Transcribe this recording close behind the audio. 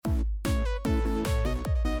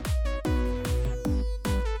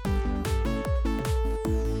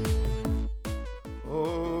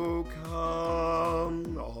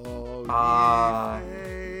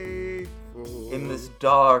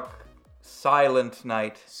dark, silent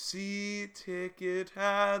night. See Ticket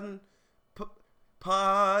and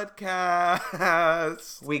Podcast.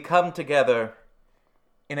 We come together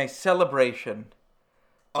in a celebration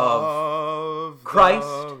of Christ,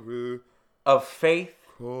 of faith,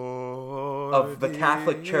 of the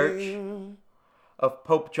Catholic Church, of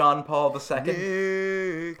Pope John Paul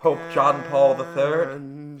II, Pope John Paul III,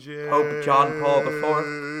 Pope John Paul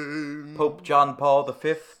IV, Pope John Paul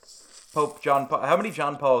V, Pope John Paul. How many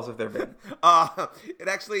John Pauls have there been? It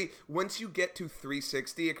actually, once you get to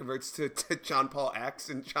 360, it converts to John Paul X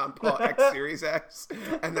and John Paul X Series X.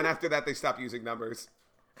 And then after that, they stop using numbers.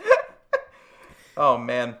 Oh,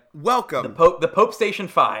 man. Welcome. The Pope Station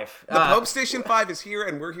 5. The Pope Station 5 is here,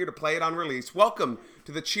 and we're here to play it on release. Welcome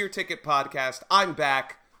to the Cheer Ticket Podcast. I'm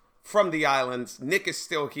back from the islands. Nick is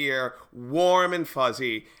still here, warm and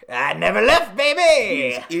fuzzy. I never left,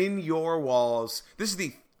 baby! He's in your walls. This is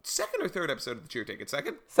the second or third episode of the Cheer Ticket?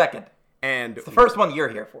 Second. And it's the first one you're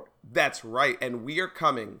here for. That's right. And we are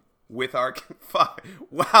coming with our...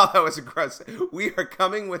 Wow, that was aggressive. We are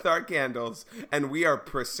coming with our candles, and we are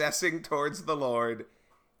processing towards the Lord.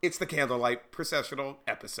 It's the Candlelight Processional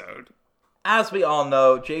episode. As we all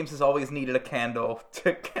know, James has always needed a candle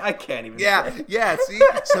to... I can't even say. Yeah, see?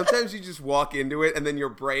 Sometimes you just walk into it, and then your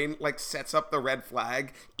brain, sets up the red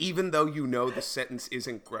flag, even though you know the sentence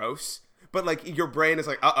isn't gross. But, your brain is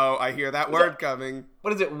like, uh-oh, I hear that word coming.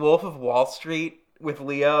 What is it, Wolf of Wall Street with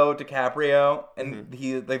Leo DiCaprio? And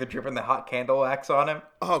they're dripping the hot candle wax on him?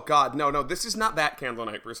 Oh, God, no, this is not that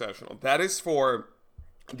Candlelight Processional. That is for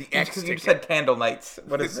the X Because you just said Candle Nights.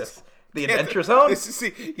 What is this? The Adventure Zone?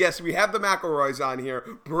 Yes, we have the McElroys on here.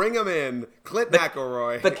 Bring them in. Clint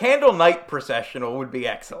McElroy. The Candle Night Processional would be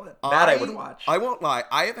excellent. I would watch. I won't lie.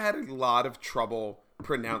 I have had a lot of trouble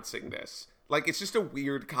pronouncing this. It's just a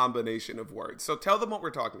weird combination of words. So tell them what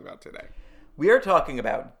we're talking about today. We are talking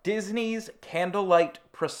about Disney's Candlelight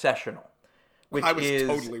Processional, which I was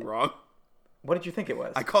totally wrong. What did you think it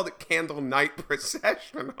was? I called it Candle Night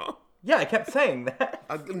Processional. Yeah, I kept saying that.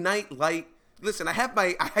 Night light. Listen,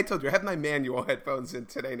 I told you, I have my manual headphones in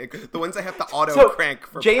today, Nick. The ones I have to auto crank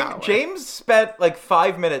for power. James spent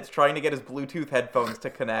 5 minutes trying to get his Bluetooth headphones to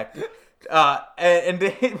connect. And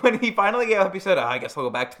when he finally gave up, he said, I guess I'll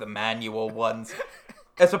go back to the manual ones.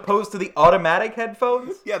 As opposed to the automatic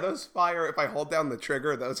headphones? Yeah, those fire. If I hold down the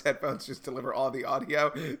trigger, those headphones just deliver all the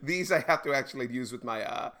audio. These I have to actually use with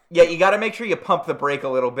my... Yeah, you gotta make sure you pump the brake a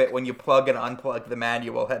little bit when you plug and unplug the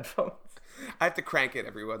manual headphones. I have to crank it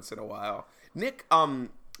every once in a while. Nick,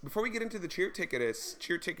 before we get into the Cheer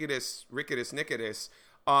Ticketus, Ricketus, Nicketus,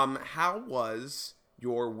 how was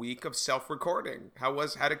your week of self-recording?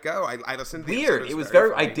 How'd it go? I listened to the Weird. It was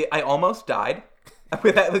very I almost died.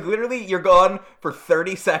 Literally, you're gone for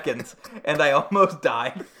 30 seconds, and I almost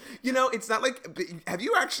died. It's not have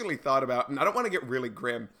you actually thought about, and I don't want to get really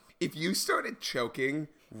grim, if you started choking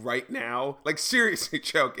right now, seriously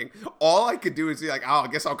choking, all I could do is be I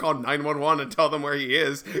guess I'll call 911 and tell them where he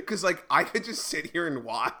is, because I could just sit here and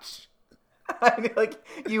watch. I mean,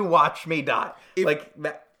 you watch me die.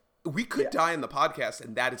 We could die in the podcast,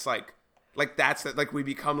 and that is we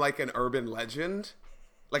become an urban legend,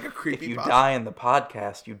 a creepy. If you die in the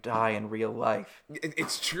podcast, you die in real life.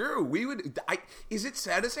 It's true. We would. Is it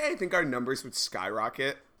sad to say? I think our numbers would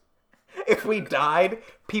skyrocket. If we died,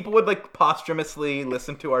 people would posthumously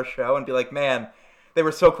listen to our show and be like, "Man, they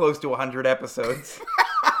were so close to 100 episodes."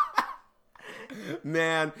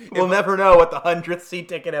 Man, we'll never know what the 100th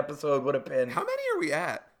C-Ticket episode would have been. How many are we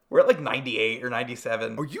at? We're at 98 or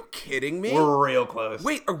 97. Are you kidding me? We're real close.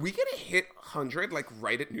 Wait, are we gonna hit 100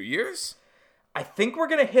 right at New Year's? I think we're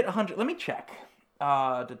gonna hit 100. Let me check.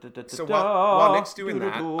 So while Nick's doing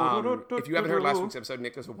that, if you haven't heard last week's episode,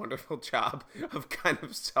 Nick does a wonderful job of kind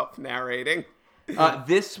of self-narrating.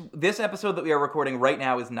 This episode that we are recording right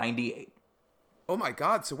now is 98. Oh my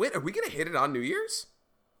God! So wait, are we gonna hit it on New Year's?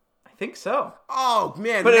 I think so. Oh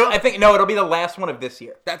man! But I think it'll be the last one of this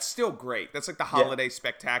year. That's still great. That's the holiday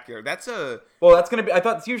spectacular. That's gonna be. I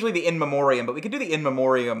thought it's usually the in memoriam, but we could do the in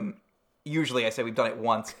memoriam. Usually, I say we've done it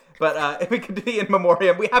once, but if we could do the in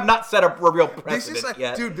memoriam, we have not set up a real precedent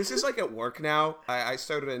yet. Dude, this is at work now. I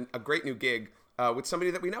started a great new gig with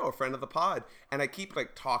somebody that we know, a friend of the pod, and I keep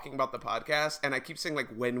talking about the podcast, and I keep saying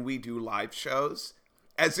when we do live shows,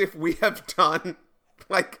 as if we have done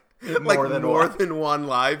more than one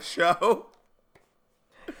live show.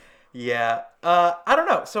 Yeah, I don't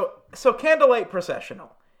know. So Candlelight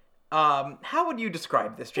Processional. How would you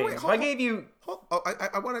describe this, James? I gave you.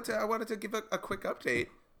 I wanted to give a quick update,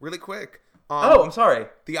 really quick. I'm sorry.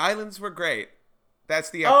 The islands were great.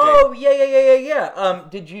 That's the update. Oh yeah.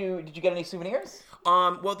 Did you get any souvenirs?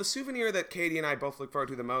 Well, the souvenir that Katie and I both look forward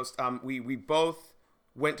to the most, we both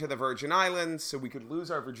went to the Virgin Islands so we could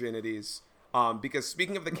lose our virginities. Because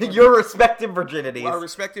speaking of the your respective virginities, our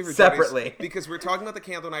respective virginities, separately, because we're talking about the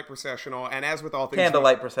Candlelight Processional, and as with all things,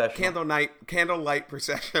 Candlelight Processional, Candlelight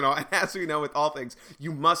Processional, and as we know with all things,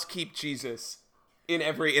 you must keep Jesus in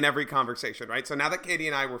every conversation, right? So now that Katie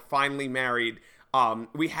and I were finally married,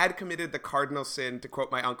 we had committed the cardinal sin, to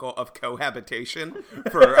quote my uncle, of cohabitation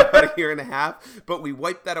for about a year and a half, but we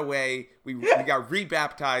wiped that away. We got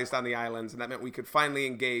rebaptized on the islands, and that meant we could finally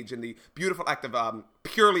engage in the beautiful act of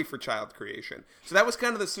purely for child creation. So that was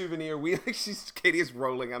kind of the souvenir. Katie is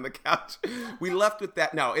rolling on the couch. We left with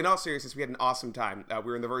that. No, in all seriousness, we had an awesome time.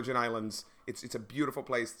 We were in the Virgin Islands. It's a beautiful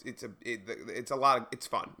place. It's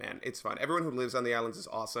fun, man. It's fun. Everyone who lives on the islands is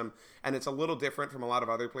awesome, and it's a little different from a lot of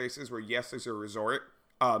other places where, yes, there's a resort,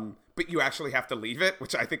 but you actually have to leave it,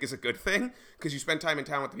 which I think is a good thing, because you spend time in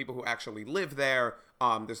town with the people who actually live there.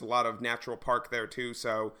 There's a lot of natural park there, too,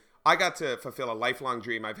 so I got to fulfill a lifelong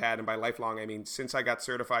dream I've had, and by lifelong, I mean since I got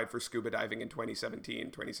certified for scuba diving in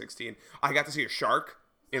 2016, I got to see a shark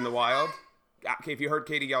in the wild. Okay, if you heard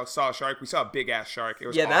Katie yell, saw a shark, we saw a big-ass shark. It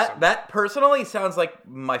was awesome. That personally sounds like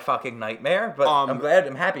my fucking nightmare, but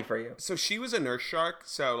I'm happy for you. So she was a nurse shark,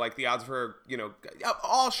 so, like, the odds of her,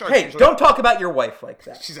 all sharks... Hey, don't talk about your wife like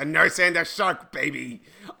that. She's a nurse and a shark, baby!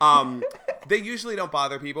 They usually don't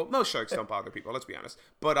bother people. Most sharks don't bother people, let's be honest.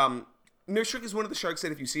 But, nurse shark is one of the sharks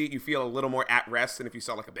that if you see it, you feel a little more at rest than if you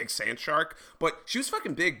saw, like, a big sand shark. But she was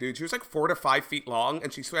fucking big, dude. She was, like, 4 to 5 feet long,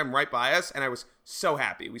 and she swam right by us, and I was so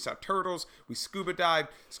happy. We saw turtles. We scuba dove,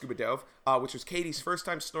 which was Katie's first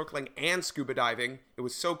time snorkeling and scuba diving. It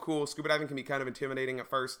was so cool. Scuba diving can be kind of intimidating at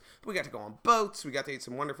first, but we got to go on boats. We got to eat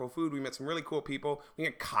some wonderful food. We met some really cool people. We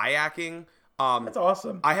went kayaking. That's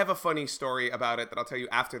awesome. I have a funny story about it that I'll tell you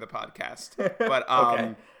after the podcast. But,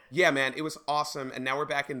 okay. Yeah, man, it was awesome, and now we're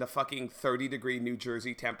back in the fucking 30-degree New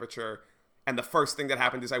Jersey temperature, and the first thing that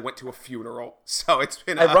happened is I went to a funeral, so it's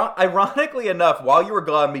been... Ironically enough, while you were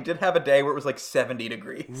gone, we did have a day where it was like 70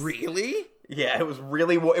 degrees. Really? Yeah, it was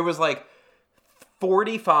really... It was like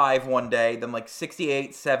 45 one day, then like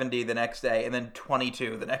 68, 70 the next day, and then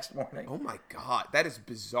 22 the next morning. Oh my god, that is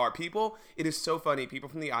bizarre. It is so funny, people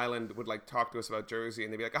from the island would like talk to us about Jersey,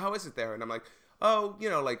 and they'd be like, how is it there? And I'm like...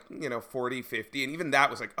 40, 50, and even that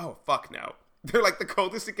was like, oh, fuck no. They're like, the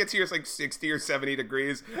coldest it gets here is like 60 or 70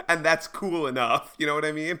 degrees, and that's cool enough. You know what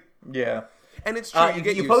I mean? Yeah. And it's true.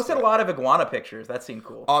 You posted a lot of iguana pictures. That seemed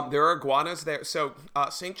cool. There are iguanas there. So,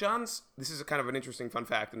 St. John's, this is a kind of an interesting fun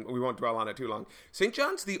fact, and we won't dwell on it too long. St.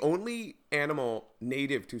 John's, the only animal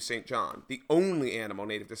native to St. John, the only animal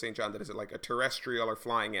native to St. John that is like a terrestrial or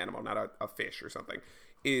flying animal, not a fish or something,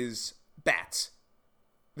 is bats.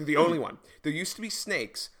 They're the only one. There used to be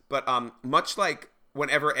snakes, but much like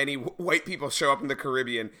whenever any white people show up in the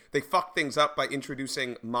Caribbean, they fuck things up by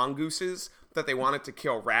introducing mongooses that they wanted to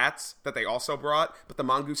kill rats that they also brought, but the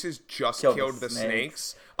mongooses just killed the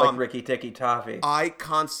snakes. Like Ricky Tikki Tavi. I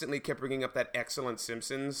constantly kept bringing up that excellent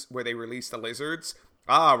Simpsons where they released the lizards.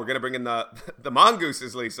 We're going to bring in the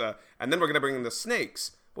mongooses, Lisa, and then we're going to bring in the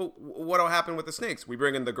snakes. Well, what'll happen with the snakes? We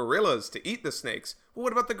bring in the gorillas to eat the snakes. Well,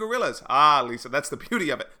 what about the gorillas? Lisa, that's the beauty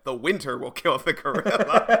of it. The winter will kill the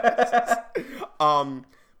gorillas.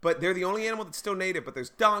 But they're the only animal that's still native. But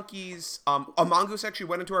there's donkeys. A mongoose actually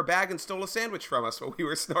went into our bag and stole a sandwich from us while we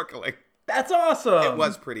were snorkeling. That's awesome. It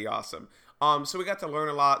was pretty awesome. So we got to learn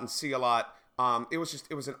a lot and see a lot. It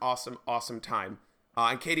was an awesome, awesome time.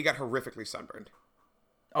 And Katie got horrifically sunburned.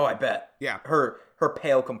 Oh, I bet. Yeah. Her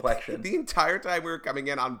pale complexion. The entire time we were coming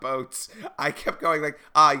in on boats, I kept going like,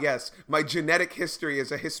 yes, my genetic history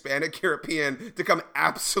as a Hispanic European to come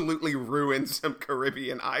absolutely ruin some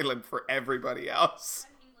Caribbean island for everybody else.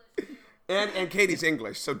 And Katie's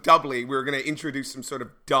English, so doubly we were going to introduce some sort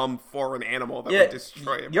of dumb foreign animal that would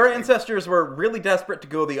destroy everything. Your ancestors were really desperate to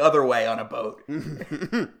go the other way on a boat.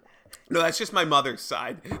 No, that's just my mother's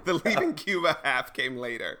side. The leaving Cuba half came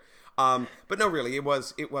later. But no, really, it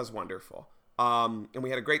was wonderful. And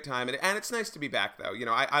we had a great time. And it's nice to be back, though. You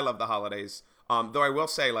know, I love the holidays. Though I will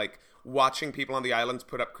say, like, watching people on the islands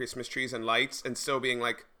put up Christmas trees and lights and still being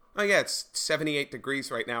like, oh, yeah, it's 78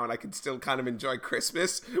 degrees right now and I can still kind of enjoy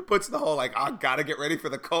Christmas puts the whole, like, gotta get ready for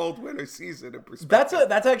the cold winter season in perspective.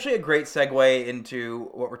 That's actually a great segue into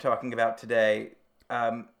what we're talking about today.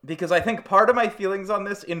 Because I think part of my feelings on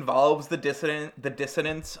this involves the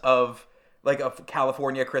dissonance of like a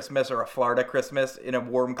California Christmas or a Florida Christmas in a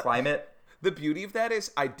warm climate. The beauty of that is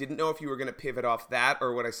I didn't know if you were going to pivot off that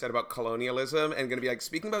or what I said about colonialism and going to be like,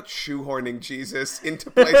 speaking about shoehorning Jesus into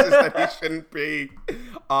places that he shouldn't be.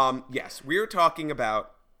 Yes, we're talking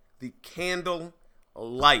about the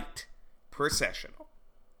Candlelight Processional.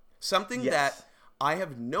 Something Yes. that I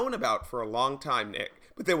have known about for a long time, Nick.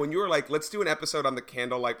 But then when you were like, let's do an episode on the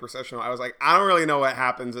Candlelight Processional, I was like, I don't really know what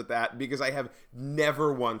happens at that because I have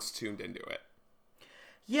never once tuned into it.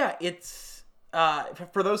 Yeah, it's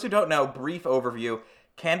for those who don't know, brief overview.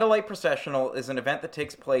 Candlelight Processional is an event that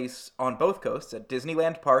takes place on both coasts at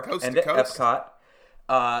Disneyland Park and at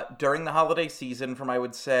Epcot during the holiday season from, I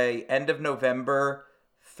would say, end of November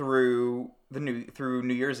through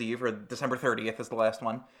New Year's Eve, or December 30th is the last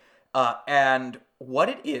one. And what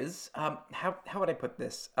it is, how would I put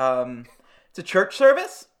this? It's a church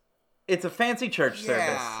service. It's a fancy church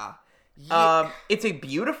service. Yeah. It's a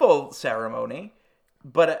beautiful ceremony.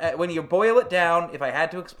 But when you boil it down, if I had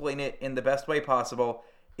to explain it in the best way possible,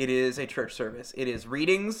 it is a church service. It is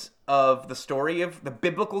readings of the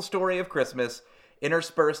biblical story of Christmas,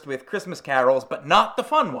 interspersed with Christmas carols, but not the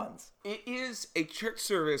fun ones. It is a church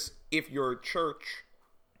service if your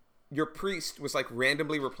priest was like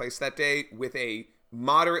randomly replaced that day with a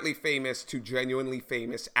moderately famous to genuinely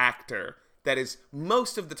famous actor that is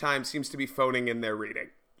most of the time seems to be phoning in their reading.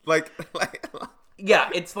 Yeah,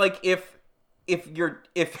 it's like if it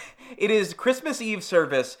is Christmas Eve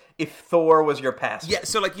service if Thor was your pastor. Yeah,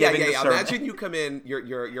 so imagine you come in,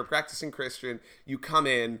 you're practicing Christian, you come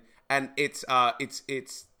in and it's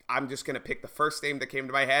I'm just gonna pick the first name that came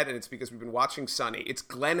to my head, and it's because we've been watching Sunny. It's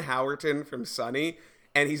Glenn Howerton from Sunny,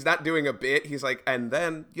 and he's not doing a bit. He's like, and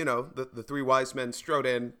then, the three wise men strode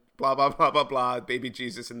in, blah, blah, blah, blah, blah, baby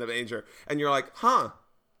Jesus in the manger. And you're like, huh,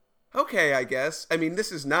 okay, I guess. I mean,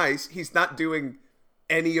 this is nice. He's not doing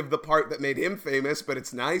any of the part that made him famous, but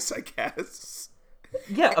it's nice, I guess.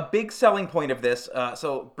 Yeah, a big selling point of this,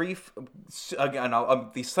 so brief, again,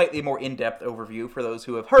 the slightly more in-depth overview for those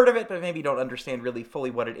who have heard of it, but maybe don't understand really fully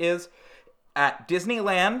what it is. At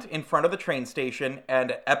Disneyland, in front of the train station,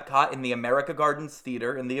 and at Epcot in the America Gardens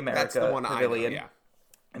Theater in the America That's the one Pavilion. I know,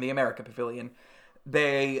 yeah. In the America Pavilion,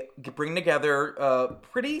 they bring together a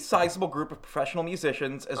pretty sizable group of professional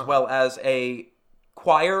musicians, as well as a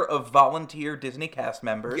choir of volunteer Disney cast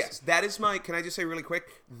members. Yes, can I just say really quick,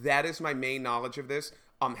 that is my main knowledge of this.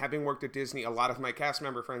 Having worked at Disney, a lot of my cast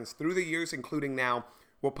member friends through the years, including now,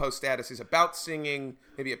 will post statuses about singing,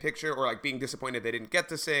 maybe a picture, or like being disappointed they didn't get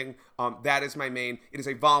to sing. That is my main. It is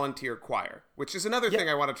a volunteer choir, which is another thing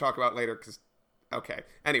I want to talk about later.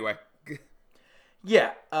 Anyway.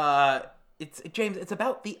 Yeah, James. It's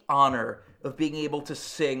about the honor of being able to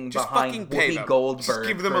sing just behind Whoopi Goldberg. Just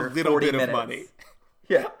give them a little bit of money.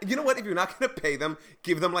 Yeah. You know what? If you're not going to pay them,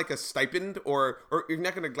 give them like a stipend, or you're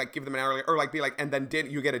not going to like give them an hourly, or like be like, and then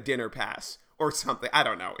you get a dinner pass or something. I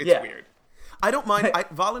don't know. It's weird. I don't mind.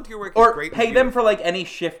 Volunteer work is great. Or pay them for like any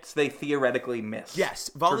shifts they theoretically miss.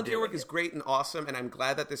 Yes, volunteer work is great and awesome, and I'm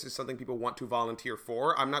glad that this is something people want to volunteer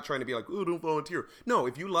for. I'm not trying to be like, oh, don't volunteer. No,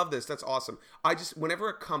 if you love this, that's awesome. Whenever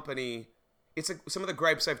a company, it's like some of the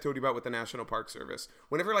gripes I've told you about with the National Park Service.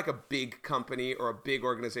 Whenever like a big company or a big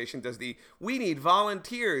organization does we need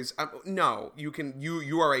volunteers. No,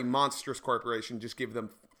 you are a monstrous corporation. Just give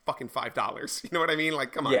them fucking $5. You know what I mean?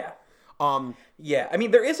 Like, come on. Yeah. Yeah, I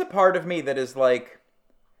mean, there is a part of me that is like,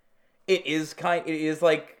 it is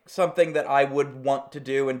like something that I would want to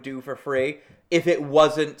do and do for free if it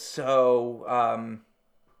wasn't so, I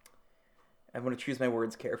want to choose my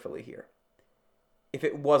words carefully here. If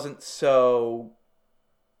it wasn't so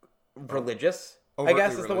religious, I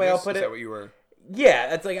guess is the way I'll put it. Is that what you were?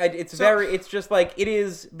 Yeah, it's like, it's just like, it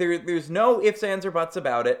is, there's no ifs, ands, or buts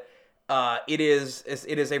about it. It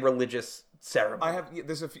is a religious ceremony.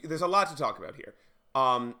 There's a lot to talk about here.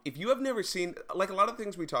 If you have never seen, like a lot of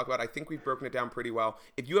things we talk about, I think we've broken it down pretty well.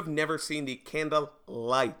 If you have never seen the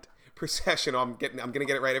Candlelight Processional, I'm gonna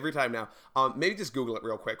get it right every time now. Maybe just Google it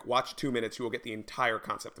real quick. Watch 2 minutes. You will get the entire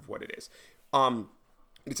concept of what it is.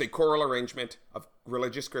 It's a choral arrangement of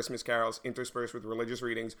religious Christmas carols interspersed with religious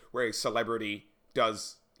readings, where a celebrity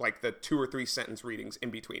does like the 2 or 3 sentence readings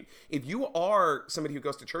in between. If you are somebody who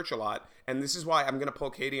goes to church a lot, and this is why I'm going to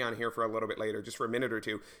pull Katie on here for a little bit later, just for a minute or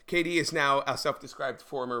two. Katie is now a self-described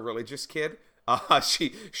former religious kid.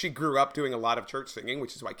 She grew up doing a lot of church singing,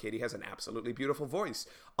 which is why Katie has an absolutely beautiful voice.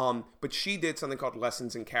 But she did something called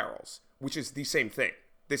Lessons in Carols, which is the same thing.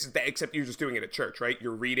 Except you're just doing it at church, right?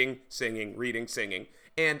 You're reading, singing.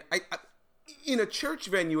 And I in a church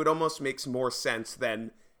venue, it almost makes more sense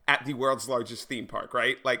than at the world's largest theme park,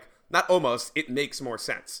 right? Like, not almost, it makes more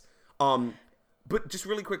sense. But just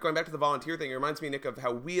really quick, going back to the volunteer thing, it reminds me, Nick, of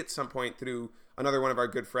how we at some point through another one of our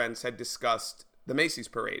good friends had discussed the Macy's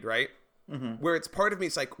parade, right? where it's part of me,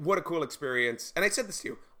 it's like, what a cool experience. And I said this to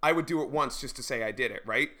you, I would do it once just to say I did it,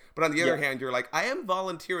 right? But on the other hand, you're like, I am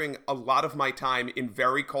volunteering a lot of my time in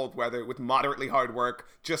very cold weather with moderately hard work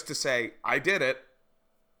just to say I did it.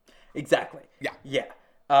 Exactly. Yeah.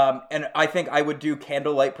 And I think I would do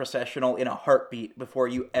Candlelight Processional in a heartbeat before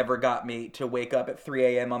you ever got me to wake up at 3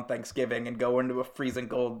 a.m. on Thanksgiving and go into a freezing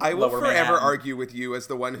cold I will lower forever Manhattan. argue with you as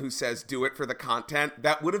the one who says do it for the content.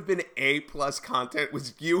 That would have been A+ content,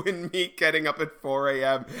 was you and me getting up at 4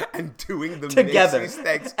 a.m. and doing the Together. Macy's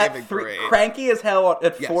Thanksgiving parade. Cranky as hell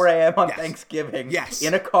at 4 a.m. on Thanksgiving. Yes.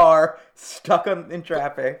 In a car, stuck in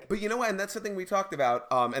traffic. But you know what? And that's the thing we talked about.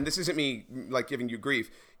 And this isn't me like giving you grief.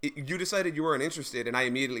 You decided you weren't interested, and I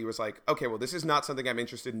immediately was like, okay, well, this is not something I'm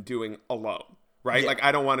interested in doing alone, right? Yeah. Like,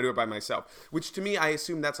 I don't want to do it by myself, which to me, I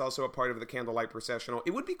assume that's also a part of the Candlelight Processional.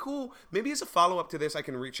 It would be cool. Maybe as a follow-up to this, I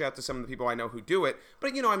can reach out to some of the people I know who do it.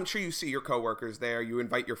 But, you know, I'm sure you see your coworkers there. You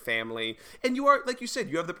invite your family. And you are, like you said,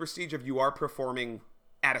 you have the prestige of you are performing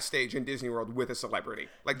at a stage in Disney World with a celebrity.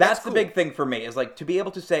 Like, that's cool. The big thing for me, is like to be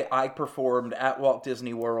able to say I performed at Walt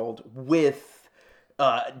Disney World with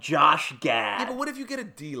Josh Gad. Yeah, but what if you get a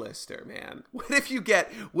D-lister, man? What if you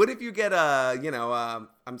get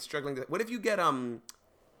I'm struggling to, what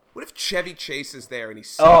if Chevy Chase is there and he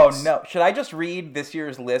sucks? Oh, no. Should I just read this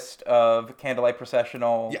year's list of Candlelight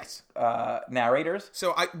Processional narrators?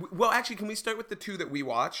 So, actually, can we start with the two that we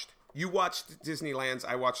watched? You watched Disneyland's,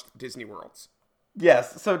 I watched Disney World's.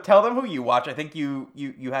 Yes, so tell them who you watch. I think you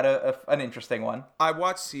had an interesting one. I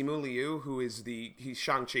watched Simu Liu, who is he's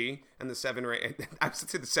Shang-Chi, and the 7 rings, I was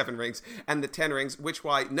say the 7 rings, and the 10 rings, which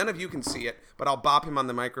none of you can see it, but I'll bop him on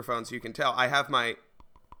the microphone so you can tell. I have my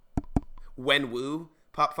Wenwu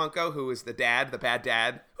Pop Funko, who is the bad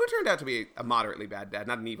dad, who turned out to be a moderately bad dad,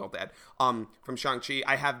 not an evil dad, from Shang-Chi.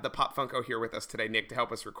 I have the Pop Funko here with us today, Nick, to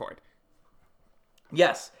help us record.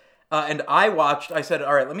 Yes, and I said,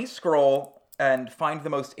 all right, let me scroll and find the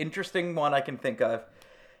most interesting one I can think of.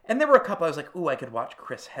 And there were a couple I was like, ooh, I could watch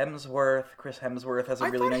Chris Hemsworth. Chris Hemsworth has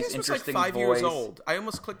a really nice, interesting voice. I thought his was like 5 years old. I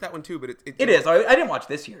almost clicked that one too, but it is. I didn't watch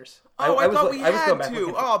this year's. Oh, I thought we had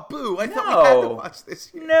to. Oh, boo. I thought we had to watch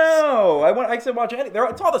this year's. No. I said watch any.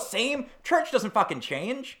 It's all the same. Church doesn't fucking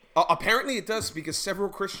change. Apparently it does, because several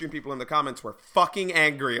Christian people in the comments were fucking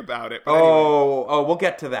angry about it. But anyway. We'll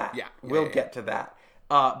get to that. Yeah. We'll get to that.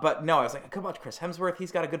 But no, I was like, I could watch Chris Hemsworth.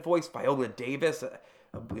 He's got a good voice. Viola Davis,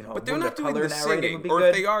 but they're not doing the singing, or good.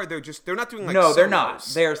 If they are, they're not doing like no, solos. They're not.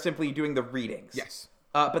 They're simply doing the readings. Yes.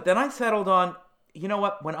 But then I settled on, you know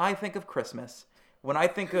what? When I think of Christmas, when I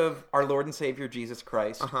think of our Lord and Savior Jesus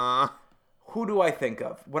Christ, who do I think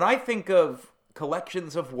of? When I think of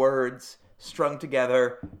collections of words strung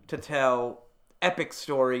together to tell epic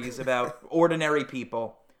stories about ordinary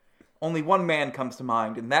people, only one man comes to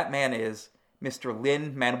mind, and that man is Mr.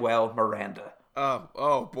 Lin-Manuel Miranda.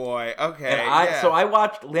 Oh boy. Okay. So I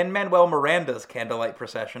watched Lin-Manuel Miranda's Candlelight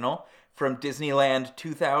Processional from Disneyland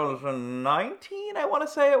 2019, I want to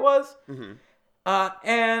say it was. Mm-hmm.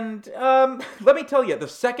 And let me tell you, the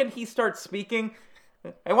second he starts speaking,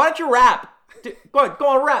 hey, why don't you rap? Go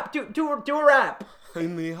on, rap. Do a rap.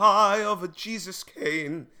 In the eye of a Jesus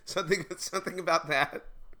cane. Something about that.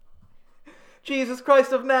 Jesus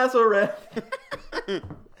Christ of Nazareth.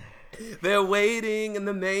 They're waiting in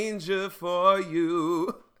the manger for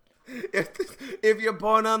you. If you're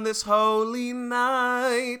born on this holy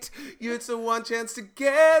night, it's the one chance to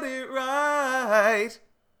get it right.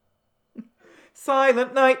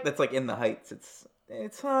 Silent night. That's like In the Heights. It's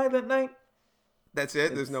Silent night. That's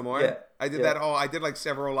it? There's no more? Yeah. I did that all. I did like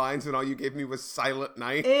several lines, and all you gave me was Silent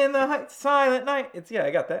Night. In the Heights, Silent Night.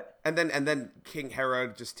 I got that. And then King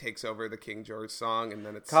Herod just takes over the King George song, and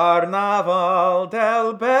then it's Carnaval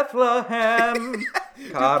del Bethlehem.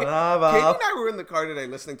 Carnaval. Katie and I were in the car today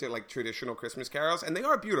listening to like traditional Christmas carols, and they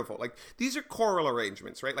are beautiful. Like, these are choral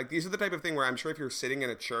arrangements, right? Like, these are the type of thing where I'm sure if you're sitting in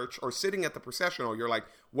a church or sitting at the processional, you're like,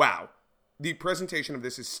 wow. The presentation of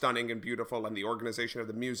this is stunning and beautiful, and the organization of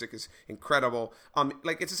the music is incredible.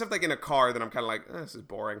 Like, it's stuff like in a car that I'm kind of like, this is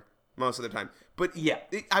boring most of the time. But yeah,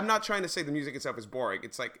 I'm not trying to say the music itself is boring.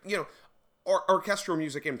 It's like, orchestral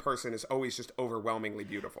music in person is always just overwhelmingly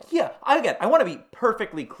beautiful. Yeah, I want to be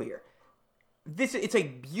perfectly clear. It's a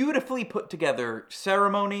beautifully put together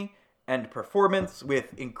ceremony and performance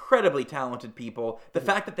with incredibly talented people. The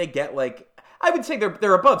fact that they get I would say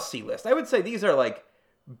they're above C-list. I would say these are like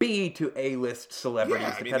B to A-list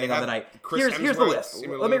celebrities, depending on the night. Here's the list.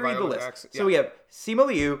 Let me read the list. So we have Simu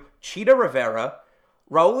Liu, Cheetah Rivera,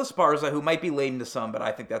 Raul Esparza, who might be lame to some, but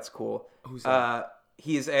I think that's cool. Who's that?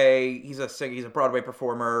 He's a Broadway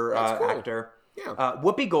performer, actor. Yeah.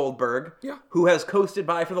 Whoopi Goldberg, Yeah. who has coasted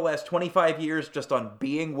by for the last 25 years just on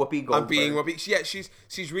being Whoopi Goldberg. On being Whoopi. Yeah,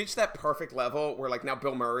 she's reached that perfect level where, like, now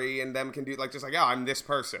Bill Murray and them can do, like, just like, I'm this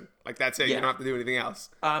person. Like, that's it. Yeah. You don't have to do anything else.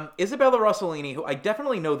 Isabella Rossellini, who I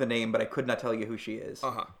definitely know the name, but I could not tell you who she is.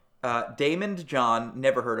 Damon John,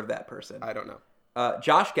 never heard of that person. I don't know.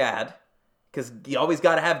 Josh Gad, because you always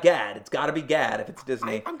got to have Gad. It's got to be Gad if it's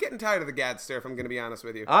Disney. I'm getting tired of the Gadster, if I'm going to be honest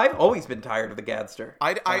with you. I've always been tired of the Gadster.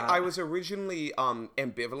 I was originally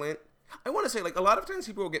ambivalent. I want to say, like, a lot of times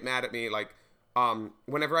people will get mad at me, like,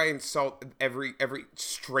 whenever I insult every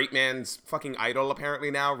straight man's fucking idol,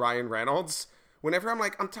 apparently now, Ryan Reynolds. Whenever I'm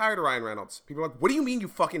like, I'm tired of Ryan Reynolds, people are like, what do you mean you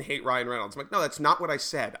fucking hate Ryan Reynolds? I'm like, no, that's not what I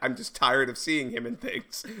said. I'm just tired of seeing him in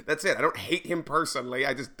things. That's it. I don't hate him personally.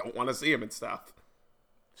 I just don't want to see him in stuff.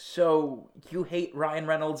 So you hate Ryan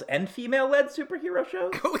Reynolds and female-led superhero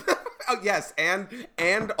shows? Oh yes, and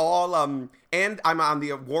all and I'm on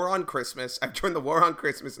the War on Christmas. I've joined the War on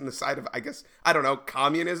Christmas in the side of, I guess, I don't know,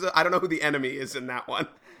 communism. I don't know who the enemy is in that one.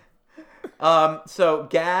 So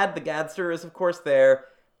Gad, the Gadster, is of course there.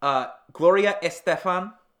 Gloria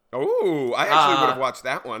Estefan. Oh, I actually would have watched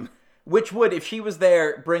that one. Which would, if she was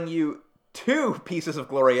there, bring you 2 pieces of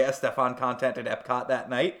Gloria Estefan content at Epcot that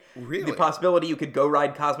night. Really? The possibility you could go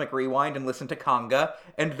ride Cosmic Rewind and listen to Conga,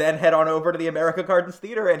 and then head on over to the America Gardens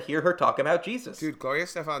Theater and hear her talk about Jesus. Dude, Gloria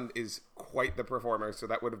Estefan is quite the performer, so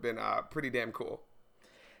that would have been pretty damn cool.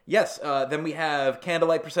 Yes, then we have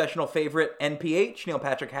Candlelight Processional favorite NPH, Neil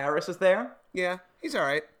Patrick Harris is there. Yeah, he's all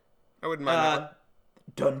right. I wouldn't mind that one.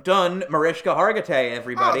 Dun dun, Mariska Hargitay,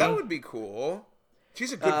 everybody. Oh, that would be cool.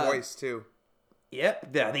 She's a good voice, too.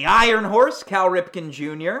 Yep, the Iron Horse, Cal Ripken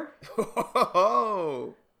Jr.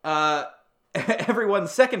 Oh.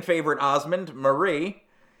 Everyone's second favorite Osmond, Marie.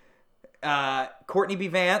 Courtney B.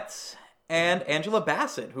 Vance, and Angela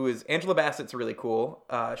Bassett, Angela Bassett's really cool.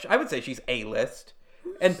 I would say she's A-list.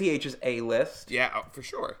 NPH is A-list. Yeah, for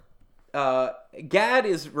sure. Gad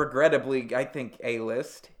is regrettably, I think,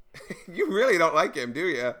 A-list. You really don't like him, do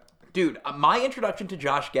you? Dude, my introduction to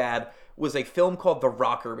Josh Gad was a film called The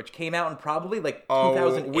Rocker, which came out in probably like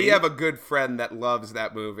 2008. We have a good friend that loves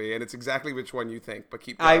that movie, and it's exactly which one you think, but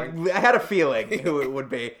keep going. I had a feeling who it would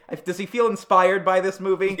be. Does he feel inspired by this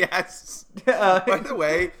movie? Yes. By the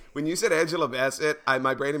way, when you said Angela Bassett,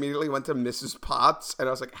 my brain immediately went to Mrs. Potts, and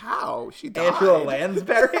I was like, how? She died. Angela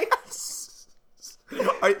Lansbury? Yes.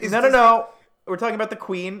 No. We're talking about the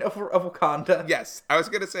Queen of Wakanda. Yes. I was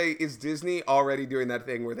going to say, is Disney already doing that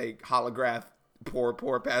thing where they holograph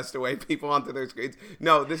poor passed away people onto their screens?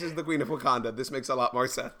 No, this is the Queen of Wakanda. This makes a lot more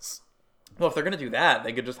sense. Well, if they're going to do that,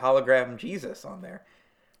 they could just hologram Jesus on there.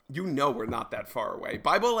 You know we're not that far away.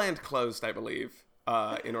 Bible Land closed, I believe,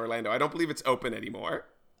 in Orlando. I don't believe it's open anymore.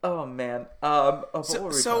 Oh, man. What were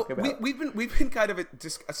we talking about? We've been kind of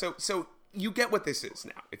so you get what this is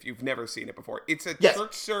now, if you've never seen it before. It's a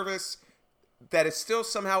church service that is still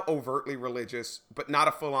somehow overtly religious, but not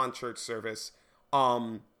a full-on church service,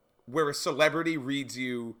 where a celebrity reads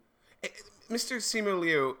you. Mr. Simu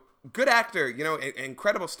Liu, good actor,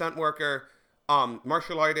 incredible stunt worker,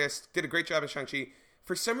 martial artist, did a great job in Shang-Chi.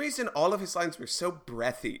 For some reason, all of his lines were so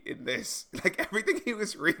breathy in this. Like, everything he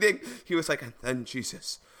was reading, he was like, and then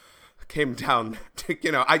Jesus came down to,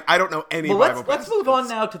 I don't know any Bible let's move on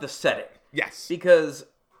now to the setting. Yes. Because...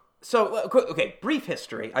 So, okay, brief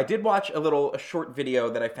history. I did watch a short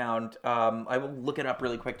video that I found. I will look it up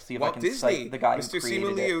really quick to see if I can cite the guy who created it.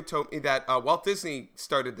 Mr. Simu Liu told me that Walt Disney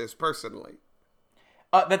started this personally.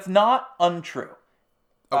 That's not untrue.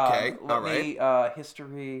 Okay, all right.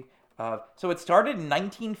 History. So it started in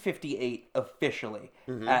 1958 officially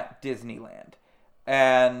at Disneyland.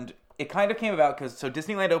 And it kind of came about because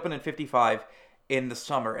Disneyland opened in 55 in the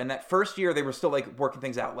summer. And that first year they were still like working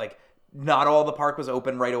things out, like not all the park was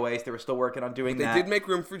open right away, so they were still working on doing that. They did make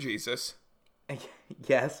room for Jesus.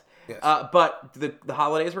 Yes. But the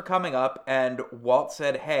holidays were coming up, and Walt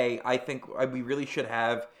said, hey, I think we really should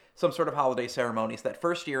have some sort of holiday ceremonies. That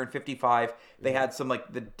first year in 55, they had some,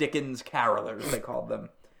 like, the Dickens carolers, they called them.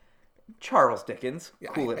 Charles Dickens. Yeah,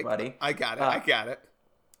 cool it, buddy. I got it.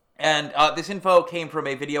 And this info came from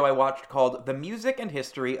a video I watched called The Music and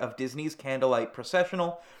History of Disney's Candlelight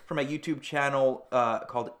Processional from a YouTube channel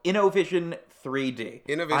called InnoVision 3D.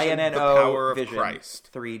 InnoVision, the power of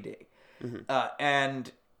Christ. 3D.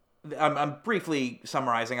 And I'm briefly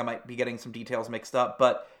summarizing. I might be getting some details mixed up.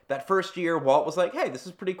 But that first year, Walt was like, hey, this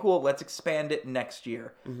is pretty cool. Let's expand it next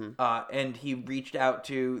year. And he reached out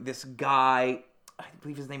to this guy. I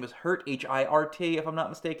believe his name was Hurt, H-I-R-T, if I'm not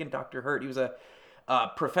mistaken. Dr. Hurt. He was a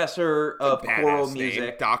professor of choral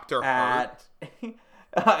music. Dr. Hurt.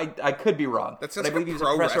 I could be wrong. That sounds but I believe he was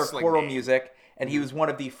a professor of choral music, and he was one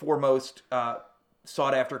of the foremost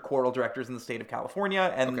sought-after choral directors in the state of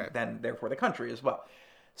California, and then, therefore, the country as well.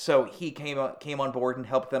 So he came on board and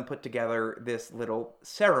helped them put together this little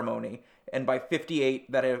ceremony. And by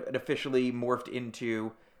 1958, that had officially morphed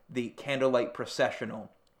into the Candlelight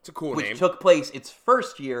Processional. It's a cool name. Which took place its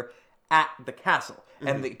first year at the castle.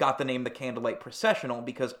 And it got the name the Candlelight Processional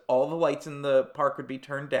because all the lights in the park would be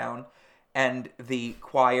turned down, and the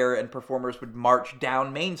choir and performers would march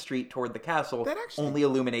down Main Street toward the castle, only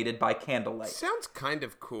illuminated by candlelight. Sounds kind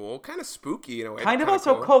of cool, kind of spooky in a way. Kind of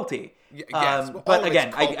also cool. Culty. Yes, but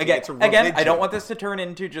again, I don't want this to turn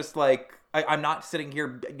into just like I'm not sitting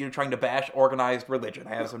here trying to bash organized religion.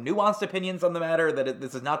 I have some nuanced opinions on the matter that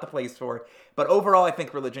this is not the place for. But overall, I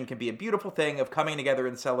think religion can be a beautiful thing of coming together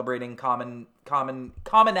and celebrating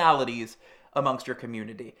commonalities amongst your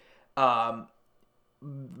community. The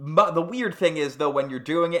weird thing is, though, when you're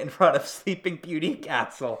doing it in front of Sleeping Beauty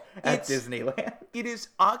Castle at Disneyland. It is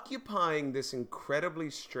occupying this incredibly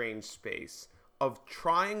strange space of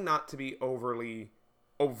trying not to be overtly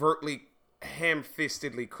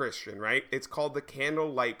ham-fistedly Christian, right? It's called the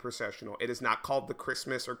Candlelight Processional. It is not called the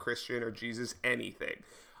Christmas or Christian or Jesus anything.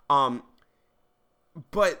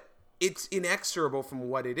 But it's inexorable from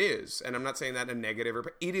what it is. And I'm not saying that in a negative,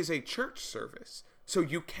 but it is a church service. So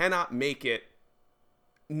you cannot make it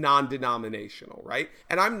non-denominational, right?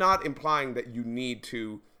 And I'm not implying that you need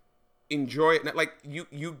to enjoy it. Like,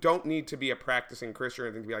 you don't need to be a practicing Christian or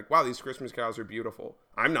anything to be like, wow, these Christmas carols are beautiful.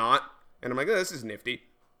 I'm not. And I'm like, oh, this is nifty.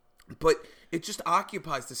 But it just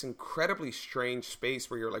occupies this incredibly strange space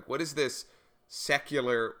where you're like, what is this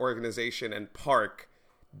secular organization and park?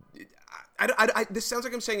 This sounds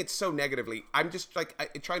like I'm saying it so negatively. I'm just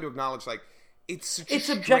like trying to acknowledge, like, it's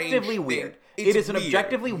objectively weird. It is an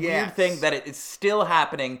objectively weird thing that it is still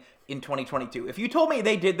happening in 2022. If you told me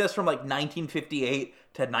they did this from like 1958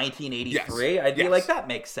 to 1983, I'd be like, that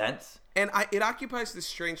makes sense. And it occupies this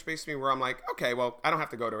strange space to me where I'm like, okay, well, I don't have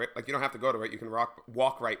to go to it. Like, you don't have to go to it. You can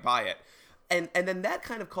walk right by it. And then that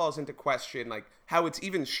kind of calls into question, like, how it's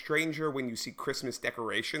even stranger when you see Christmas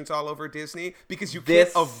decorations all over Disney, because you can't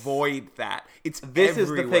avoid that. This is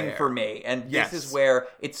the thing for me, and this is where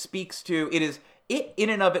it speaks to, it in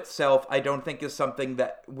and of itself, I don't think is something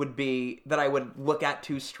that I would look at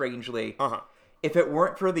too strangely if it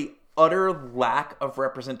weren't for the utter lack of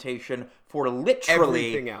representation for literally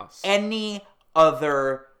everything else. Any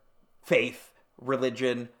other faith,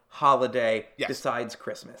 religion, holiday besides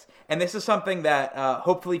Christmas. And this is something that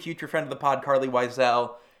hopefully future friend of the pod, Carly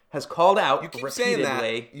Wiesel, has called out repeatedly. Saying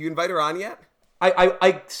that. You invite her on yet?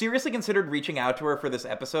 I seriously considered reaching out to her for this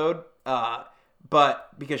episode, but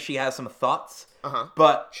because she has some thoughts.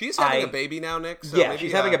 But she's having a baby now, Nick. So yeah,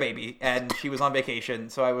 she's having a baby, and she was on vacation.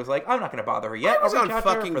 So I was like, I'm not going to bother her yet. I was on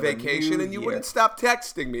fucking vacation, and you wouldn't stop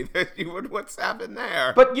texting me that you would. What's happened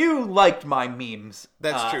there? But you liked my memes.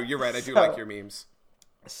 That's true. You're right. I do like your memes.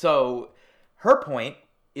 So her point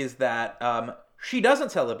is that she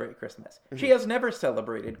doesn't celebrate Christmas. She has never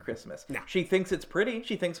celebrated Christmas. No. She thinks it's pretty.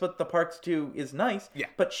 She thinks what the parks do is nice. Yeah.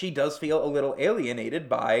 But she does feel a little alienated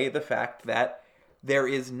by the fact that there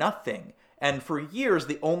is nothing. And for years,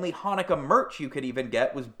 the only Hanukkah merch you could even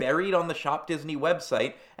get was buried on the Shop Disney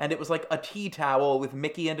website, and it was like a tea towel with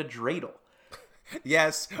Mickey and a dreidel.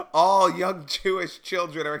 Yes, all young Jewish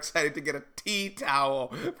children are excited to get a tea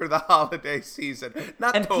towel for the holiday season,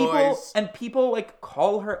 not toys. People like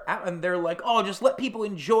call her out, and they're like, "Oh, just let people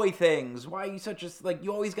enjoy things. Why are you such a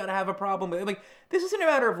you always got to have a problem with it?" Like, this isn't a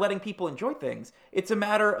matter of letting people enjoy things. It's a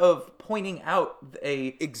matter of pointing out for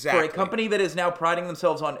a company that is now priding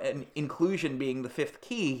themselves on inclusion being the fifth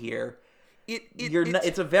key here.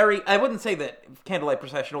 It's a very, I wouldn't say that Candlelight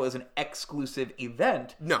Processional is an exclusive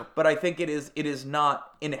event. No. But I think it is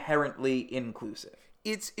not inherently inclusive.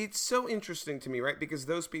 It's so interesting to me, right? Because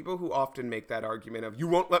those people who often make that argument of, you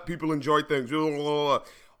won't let people enjoy things, blah, blah, blah,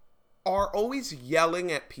 are always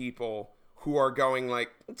yelling at people who are going like,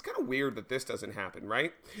 it's kind of weird that this doesn't happen,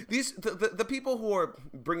 right? The people who are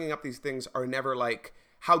bringing up these things are never like,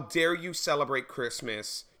 how dare you celebrate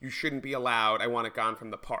Christmas? You shouldn't be allowed. I want it gone from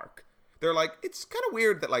the park. They're like, it's kind of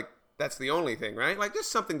weird that, like, that's the only thing, right? Like,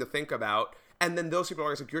 just something to think about. And then those people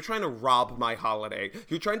are like, you're trying to rob my holiday.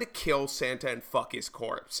 You're trying to kill Santa and fuck his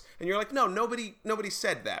corpse. And you're like, no, nobody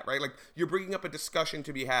said that, right? Like, you're bringing up a discussion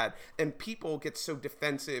to be had. And people get so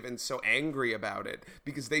defensive and so angry about it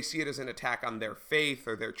because they see it as an attack on their faith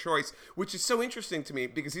or their choice, which is so interesting to me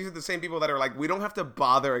because these are the same people that are like, we don't have to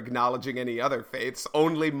bother acknowledging any other faiths.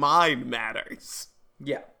 Only mine matters.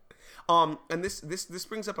 Yeah. And this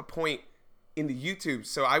brings up a point in the YouTube.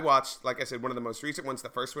 So I watched, like I said, one of the most recent ones, the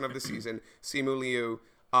first one of the season, Simu Liu.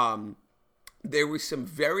 There was some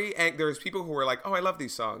there was people who were like, oh, I love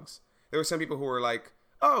these songs. There were some people who were like,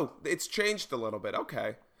 oh, it's changed a little bit.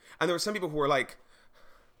 Okay. And there were some people who were like,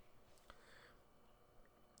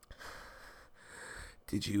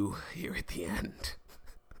 did you hear at the end?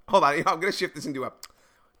 Hold on, I'm going to shift this into a...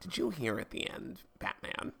 Did you hear at the end,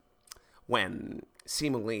 Batman, when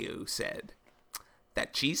Simu Liu said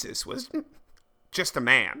that Jesus was just a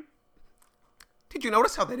man? Did you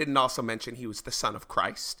notice how they didn't also mention he was the Son of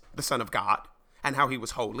Christ, the Son of God, and how he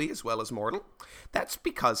was holy as well as mortal? That's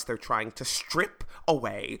because they're trying to strip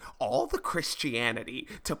away all the Christianity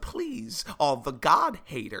to please all the God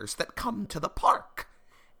haters that come to the park.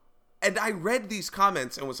 And I read these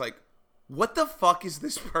comments and was like, what the fuck is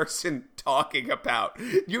this person talking about?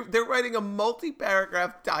 They're writing a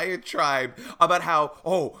multi-paragraph diatribe about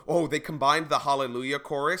how, they combined the Hallelujah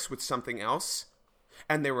chorus with something else.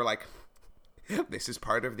 And they were like, this is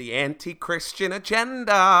part of the anti-Christian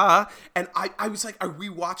agenda. And I was like, are we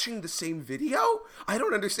watching the same video? I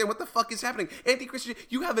don't understand what the fuck is happening. Anti-Christian,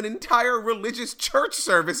 you have an entire religious church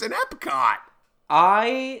service in Epcot.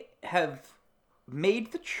 I have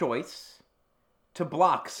made the choice to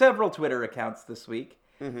block several Twitter accounts this week,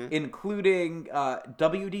 including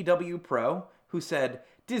WDW Pro, who said,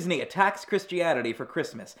 Disney attacks Christianity for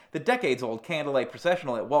Christmas. The decades-old Candlelight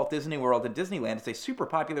Processional at Walt Disney World and Disneyland is a super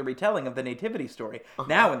popular retelling of the Nativity story.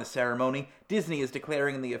 Now in the ceremony, Disney is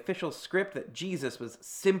declaring in the official script that Jesus was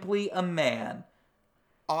simply a man.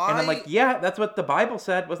 And I'm like, yeah, that's what the Bible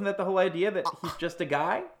said. Wasn't that the whole idea, that he's just a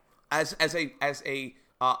guy?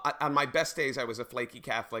 On my best days, I was a flaky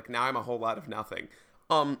Catholic. Now I'm a whole lot of nothing.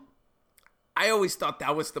 I always thought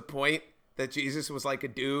that was the point, that Jesus was like a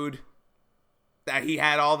dude, that he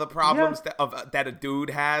had all the problems that a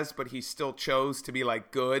dude has, but he still chose to be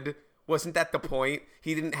like good. Wasn't that the point?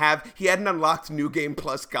 He hadn't unlocked New Game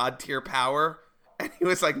Plus God tier power. And he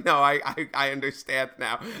was like, no, I understand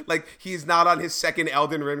now. Like, he's not on his second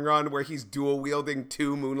Elden Ring run where he's dual wielding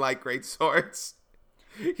 2 Moonlight Greatswords.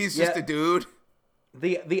 He's just a dude.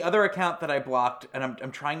 The other account that I blocked, and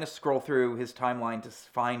I'm trying to scroll through his timeline to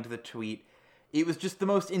find the tweet. It was just the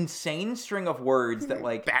most insane string of words that,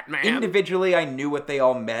 like, Batman. Individually I knew what they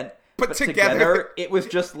all meant, but together it was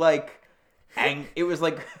just like, I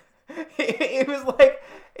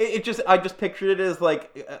just pictured it as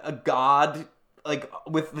like a god, like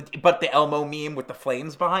but the Elmo meme with the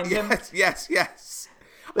flames behind him. Yes.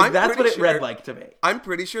 Like, that's what it read like to me. I'm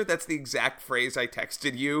pretty sure that's the exact phrase I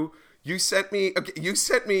texted you. You sent me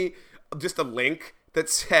just a link that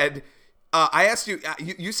said, I asked you,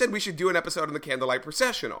 you said we should do an episode on the Candlelight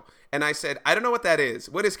Processional. And I said, I don't know what that is.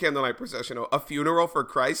 What is Candlelight Processional? A funeral for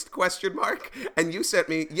Christ? ? And you sent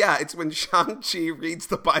me, yeah, it's when Shang-Chi reads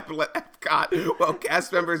the Bible at Epcot while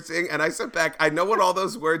cast members sing. And I sent back, I know what all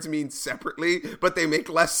those words mean separately, but they make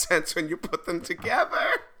less sense when you put them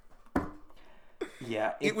together.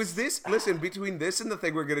 Yeah. It was this, listen, between this and the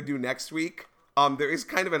thing we're going to do next week, there is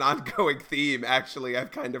kind of an ongoing theme, actually, I've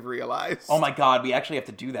kind of realized. Oh my god, we actually have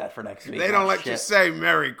to do that for next week. They don't let you say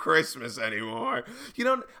Merry Christmas anymore. You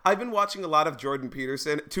know, I've been watching a lot of Jordan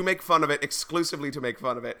Peterson to make fun of it, exclusively to make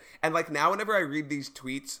fun of it. And, like, now whenever I read these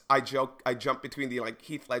tweets, I jump between the, like,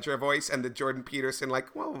 Heath Ledger voice and the Jordan Peterson,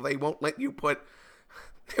 like, well, they won't let you put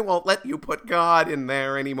God in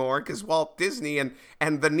there anymore because Walt Disney and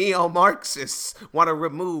the neo-Marxists want to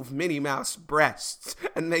remove Minnie Mouse breasts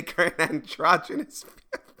and make her an androgynous.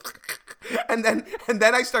 and then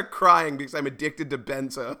I start crying because I'm addicted to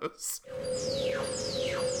benzos.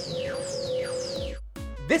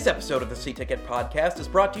 This episode of the C-Ticket Podcast is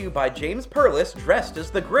brought to you by James Perlis dressed as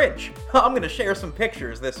the Grinch. I'm going to share some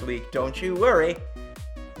pictures this week, don't you worry.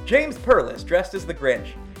 James Perlis dressed as the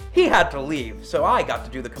Grinch. He had to leave, so I got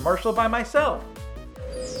to do the commercial by myself.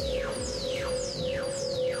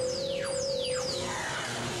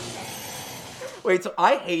 Wait, so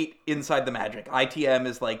I hate Inside the Magic. ITM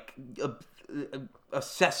is like a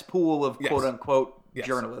cesspool of quote-unquote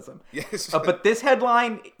journalism. Yes. But this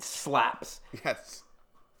headline slaps. Yes.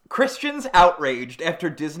 Christians outraged after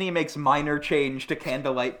Disney makes minor change to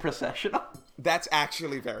Candlelight Processional. That's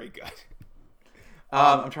actually very good.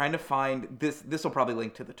 I'm trying to find this. This will probably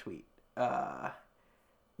link to the tweet.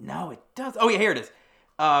 No, it does. Oh yeah, here it is.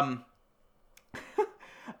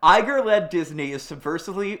 Iger-led Disney is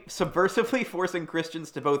subversively forcing Christians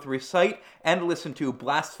to both recite and listen to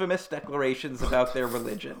blasphemous declarations about their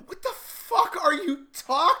religion. What the fuck are you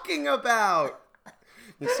talking about?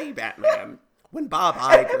 You see, Batman. When Bob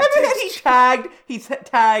Iger and then he's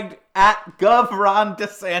tagged at Gov. Ron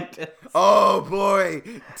DeSantis. Oh boy,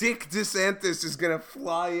 Dick DeSantis is gonna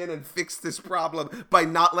fly in and fix this problem by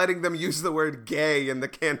not letting them use the word gay in the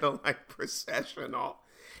Candlelight Processional.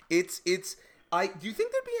 It's Do you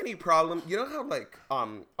think there'd be any problem? You know how, like,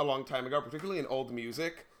 a long time ago, particularly in old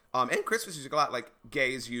music, and Christmas music a lot, like,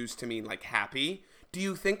 gay is used to mean, like, happy. Do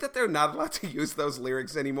you think that they're not allowed to use those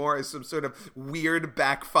lyrics anymore as some sort of weird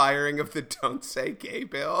backfiring of the Don't Say Gay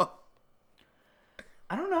bill?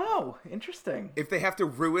 I don't know. Interesting. If they have to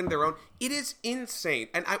ruin their own... It is insane.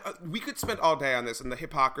 And we could spend all day on this and the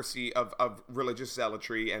hypocrisy of religious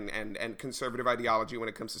zealotry and conservative ideology when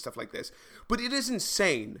it comes to stuff like this. But it is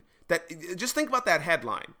insane that... Just think about that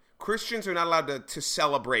headline. Christians are not allowed to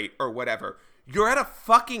celebrate or whatever. You're at a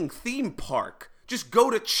fucking theme park. Just go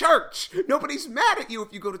to church. Nobody's mad at you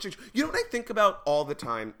if you go to church. You know what I think about all the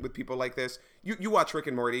time with people like this? You watch Rick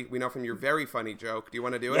and Morty. We know from your very funny joke. Do you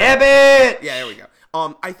want to do it? Yeah, bitch! Yeah, here we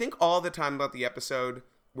go. I think all the time about the episode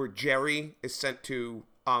where Jerry is sent to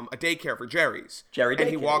a daycare for Jerry's. Jerry and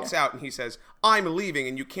he daycare, walks out and he says, I'm leaving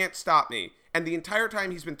and you can't stop me. And the entire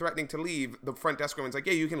time he's been threatening to leave, the front desk woman's like,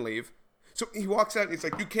 yeah, you can leave. So he walks out and he's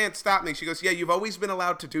like, you can't stop me. She goes, yeah, you've always been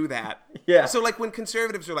allowed to do that. Yeah. So, like, when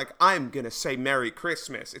conservatives are like, I'm going to say Merry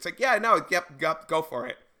Christmas, it's like, yeah, no, yep, go for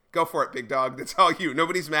it. Go for it, big dog. That's all you.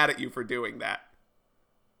 Nobody's mad at you for doing that.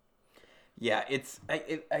 Yeah,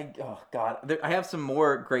 oh, God. I have some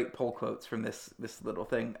more great pull quotes from this little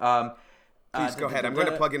thing. Please go ahead. I'm going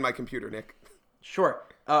to plug in my computer, Nick. Sure.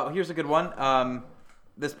 Here's a good one.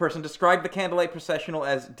 This person described the Candlelight Processional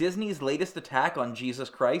as Disney's latest attack on Jesus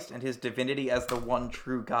Christ and his divinity as the one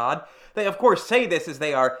true God. They, of course, say this as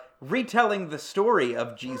they are retelling the story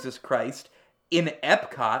of Jesus Christ in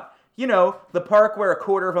Epcot. You know, the park where a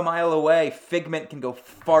quarter of a mile away, Figment can go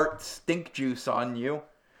fart stink juice on you.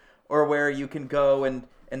 Or where you can go and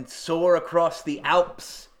soar across the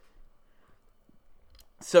Alps.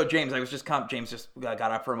 So, James, James just got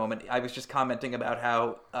up for a moment. I was just commenting about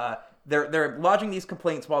how they're lodging these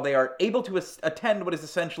complaints while they are able to attend what is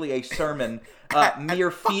essentially a sermon mere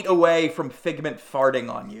feet away from Figment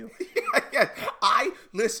farting on you. Yeah.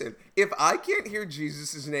 Listen, if I can't hear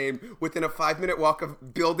Jesus' name within a 5-minute walk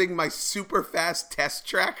of building my super fast test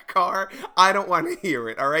track car, I don't want to hear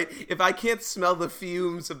it, all right? If I can't smell the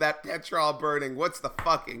fumes of that petrol burning, what's the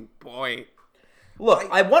fucking point? Look,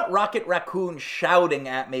 I want Rocket Raccoon shouting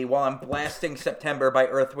at me while I'm blasting September by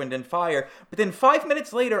Earth, Wind, and Fire, but then 5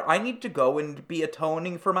 minutes later, I need to go and be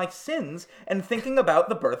atoning for my sins and thinking about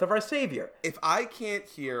the birth of our Savior. If I can't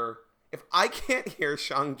hear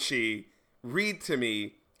Shang-Chi read to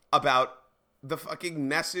me about the fucking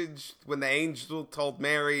message when the angel told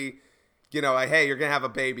Mary, you know, hey, you're going to have a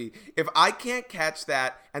baby. If I can't catch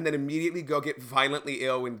that and then immediately go get violently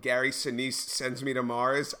ill when Gary Sinise sends me to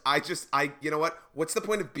Mars, you know what? What's the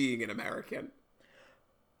point of being an American?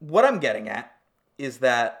 What I'm getting at is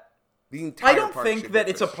that I don't think that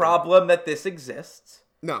it's a problem that this exists.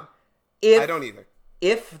 No, I don't either.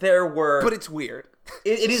 If there were... But it's weird.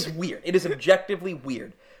 It is weird. It is objectively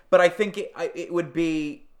weird. But I think it wouldn't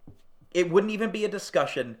even be a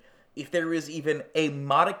discussion if there is even a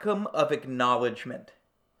modicum of acknowledgement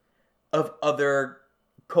of other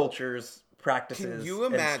cultures, practices, Can you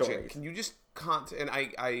imagine? And stories. Can you just and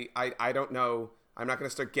I don't know. I'm not going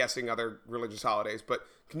to start guessing other religious holidays, but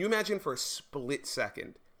can you imagine for a split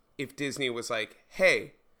second if Disney was like,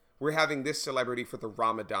 "Hey, we're having this celebrity for the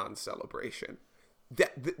Ramadan celebration."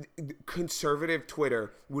 The conservative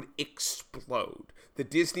Twitter would explode. The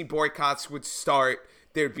Disney boycotts would start.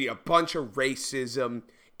 There'd be a bunch of racism.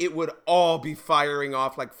 It would all be firing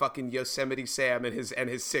off like fucking Yosemite Sam and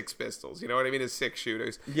his Six Pistols. You know what I mean? His 6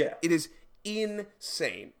 shooters. Yeah. It is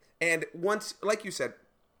insane. And once, like you said,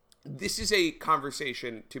 this is a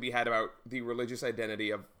conversation to be had about the religious identity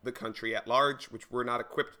of the country at large, which we're not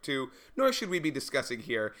equipped to, nor should we be discussing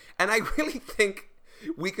here. And I really think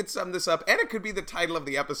we could sum this up, and it could be the title of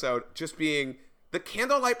the episode, just being the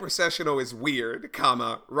Candlelight Processional is weird,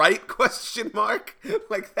 comma, right? Question mark.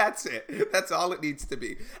 Like, that's it. That's all it needs to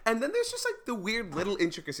be. And then there's just like the weird little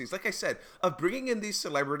intricacies, like I said, of bringing in these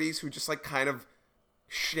celebrities who just like kind of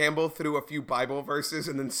shamble through a few Bible verses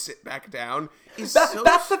and then sit back down.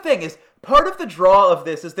 That's the thing, is part of the draw of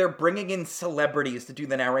this is they're bringing in celebrities to do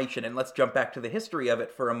the narration. And let's jump back to the history of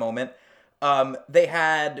it for a moment. They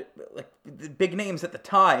had like big names at the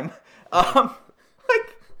time.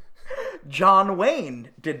 Like John Wayne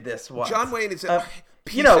did this once. John Wayne is a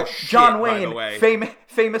piece of shit, John by the Wayne, way.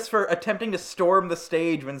 famous for attempting to storm the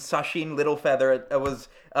stage when Sacheen Littlefeather was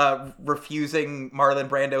refusing Marlon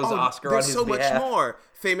Brando's Oscar on his behalf. There's so much more.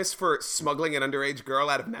 Famous for smuggling an underage girl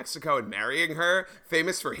out of Mexico and marrying her.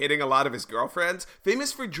 Famous for hitting a lot of his girlfriends.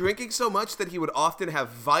 Famous for drinking so much that he would often have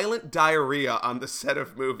violent diarrhea on the set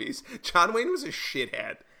of movies. John Wayne was a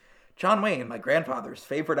shithead. John Wayne, my grandfather's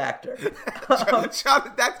favorite actor.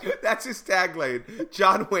 John, that's his tagline.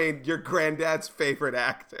 John Wayne, your granddad's favorite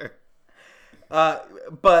actor.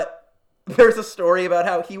 But there's a story about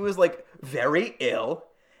how he was, like, very ill,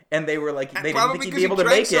 and they were like, they didn't think he'd be able to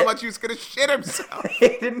make it. So much he was going to shit himself.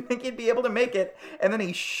 They didn't think he'd be able to make it, and then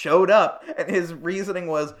he showed up, and his reasoning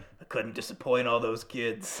was, I couldn't disappoint all those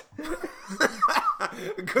kids.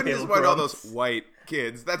 Couldn't disappoint all those white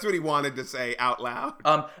kids. That's what he wanted to say out loud.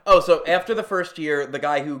 So after the first year, the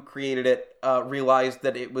guy who created it realized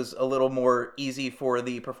that it was a little more easy for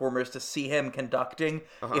the performers to see him conducting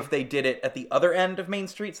if they did it at the other end of Main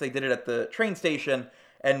Street. So they did it at the train station,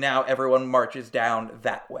 and now everyone marches down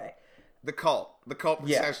that way. The cult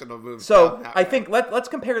processional moves. So I think let's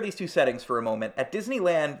compare these two settings for a moment. At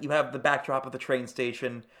Disneyland, you have the backdrop of the train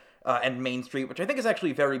station and Main Street, which I think is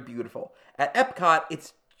actually very beautiful. At Epcot,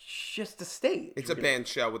 it's just a stage. It's a band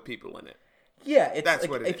shell with people in it. Yeah, that's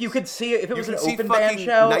like, what it is. If you could see it, if it was an see open band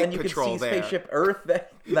shell and you could Patrol see there. Spaceship Earth, Night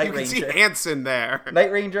Ranger. You can see Hanson there.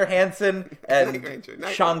 Night Ranger, Hanson, and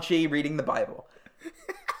Shang-Chi reading the Bible.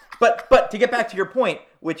 But to get back to your point,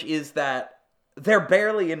 which is that they're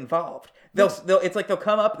barely involved. It's like they'll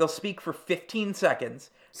come up, they'll speak for 15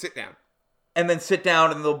 seconds. Sit down. And then sit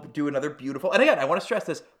down and they'll do another beautiful... And again, I want to stress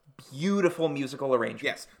this, beautiful musical arrangement.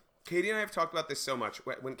 Yes. Katie and I have talked about this so much.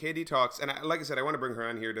 When Katie talks, and like I said, I want to bring her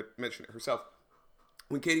on here to mention it herself.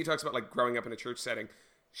 When Katie talks about, like, growing up in a church setting,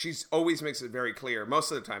 she's always makes it very clear,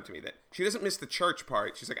 most of the time to me, that she doesn't miss the church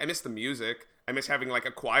part. She's like, I miss the music. I miss having, like,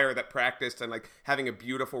 a choir that practiced and, like, having a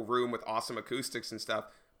beautiful room with awesome acoustics and stuff.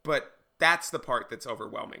 But that's the part that's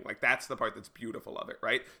overwhelming. Like, that's the part that's beautiful of it,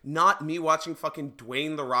 right? Not me watching fucking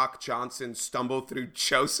Dwayne "The Rock" Johnson stumble through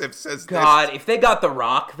Joseph Says God, This. if they got The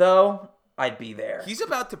Rock, though, I'd be there. He's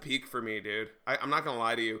about to peak for me, dude. I'm not going to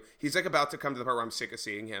lie to you. He's, like, about to come to the part where I'm sick of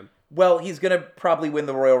seeing him. Well, he's going to probably win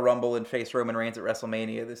the Royal Rumble and face Roman Reigns at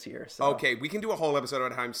WrestleMania this year. So. Okay, we can do a whole episode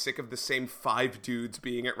about how I'm sick of the same 5 dudes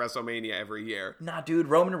being at WrestleMania every year. Nah, dude,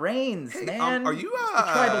 Roman Reigns, hey, man. Are you the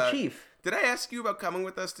tribal chief? Did I ask you about coming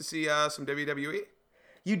with us to see some WWE?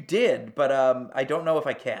 You did, but I don't know if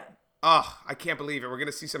I can. Oh, I can't believe it. We're going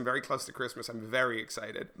to see some very close to Christmas. I'm very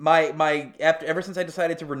excited. Ever since I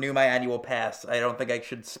decided to renew my annual pass, I don't think I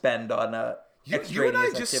should spend on You and I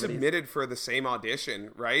just activities. submitted for the same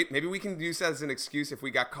audition, right? Maybe we can use that as an excuse if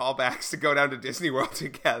we got callbacks to go down to Disney World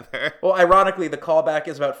together. Well, ironically, the callback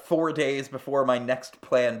is about 4 days before my next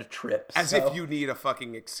planned trip. As if you need a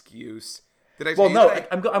fucking excuse.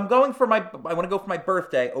 I'm going for I want to go for my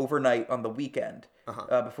birthday overnight on the weekend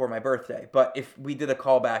before my birthday. But if we did a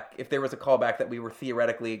callback, if there was a callback that we were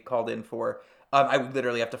theoretically called in for, I would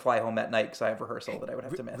literally have to fly home that night because I have rehearsal that I would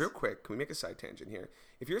have to miss. Real quick, can we make a side tangent here?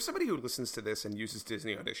 If you're somebody who listens to this and uses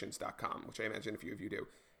DisneyAuditions.com, which I imagine a few of you do,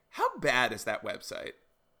 how bad is that website?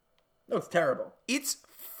 No, it's terrible. It's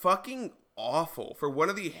fucking awful for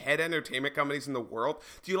one of the head entertainment companies in the world.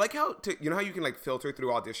 Do you like how you can, like, filter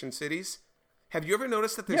through audition cities? Have you ever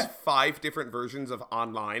noticed that there's 5 different versions of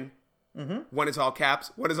online? Mm-hmm. One is all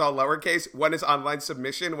caps, one is all lowercase, one is online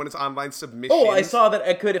submission, one is online submission. Oh, I saw that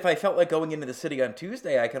I could, if I felt like going into the city on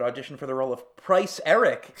Tuesday, I could audition for the role of Price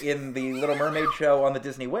Eric in the Little Mermaid show on the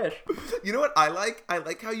Disney Wish. You know what I like? I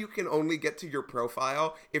like how you can only get to your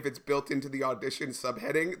profile if it's built into the audition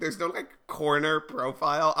subheading. There's no, like, corner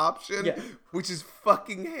profile option, which is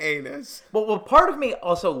fucking heinous. Well, part of me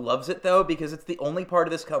also loves it, though, because it's the only part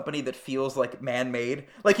of this company that feels, like, man-made.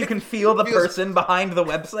 Like, you can feel the person behind the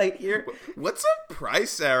website here. What's a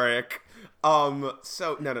Price Eric? No,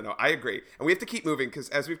 I agree. And we have to keep moving because,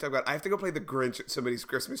 as we've talked about, I have to go play the Grinch at somebody's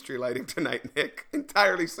Christmas tree lighting tonight, Nick.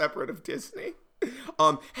 Entirely separate of Disney.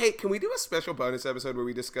 Hey, can we do a special bonus episode where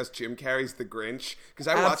we discuss Jim Carrey's The Grinch? Because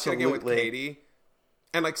I watched it again with Katie.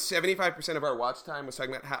 And, like, 75% of our watch time was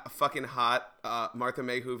talking about how fucking hot Martha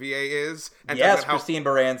May Whovier is. And yes, Christine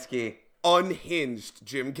Baranski. Unhinged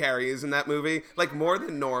Jim Carrey is in that movie. Like, more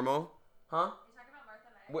than normal. Huh?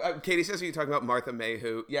 Katie says, are you talking about Martha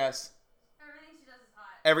Mayhew? Yes. Everything she does is hot.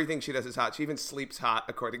 Everything she does is hot. She even sleeps hot,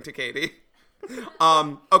 according to Katie.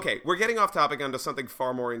 Okay, we're getting off topic onto something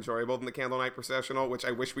far more enjoyable than the Candlelight Processional, which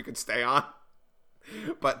I wish we could stay on.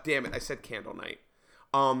 But damn it, I said Candle Night.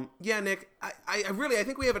 Yeah, Nick, I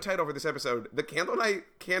think we have a title for this episode. The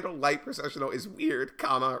Candlelight Processional is weird,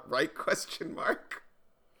 right? Question mark.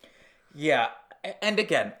 Yeah. And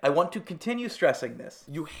again, I want to continue stressing this.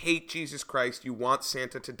 You hate Jesus Christ. You want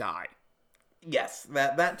Santa to die. Yes,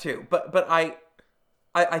 that too. But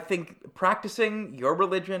I think practicing your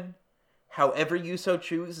religion, however you so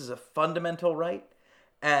choose, is a fundamental right.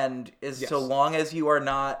 And so long as you are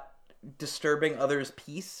not disturbing others'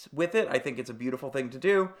 peace with it, I think it's a beautiful thing to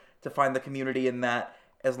do, to find the community in that.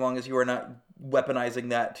 as long as you are not weaponizing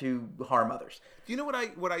that to harm others. Do you know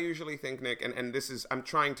what I usually think, Nick? And this is, I'm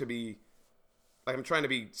trying to be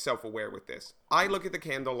self-aware with this. I look at the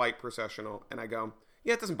Candlelight Processional and I go,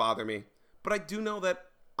 yeah, it doesn't bother me. But I do know that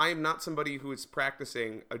I am not somebody who is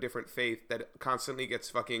practicing a different faith that constantly gets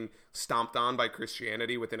fucking stomped on by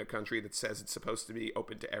Christianity within a country that says it's supposed to be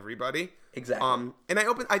open to everybody. Exactly. And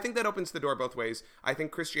I think that opens the door both ways. I think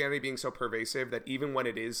Christianity being so pervasive that even when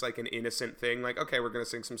it is like an innocent thing, like, okay, we're going to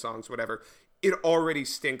sing some songs, whatever, it already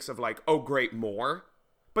stinks of like, oh, great, more.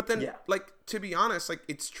 But then, like, to be honest, like,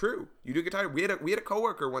 it's true. You do get tired. We had a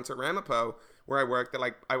coworker once at Ramapo where I worked that,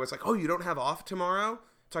 like, I was like, oh, you don't have off tomorrow?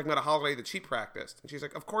 Talking about a holiday that she practiced. And she's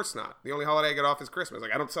like, of course not. The only holiday I get off is Christmas.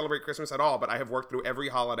 Like, I don't celebrate Christmas at all, but I have worked through every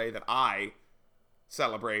holiday that I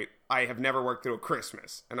celebrate. I have never worked through a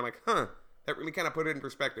Christmas. And I'm like, that really kind of put it in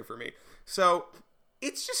perspective for me. So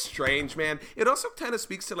it's just strange, man. It also kind of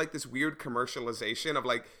speaks to, like, this weird commercialization of,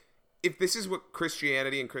 like, if this is what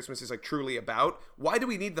Christianity and Christmas is, like, truly about, why do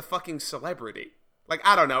we need the fucking celebrity? Like,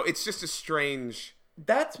 I don't know. It's just a strange...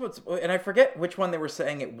 That's what's... And I forget which one they were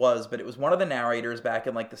saying it was, but it was one of the narrators back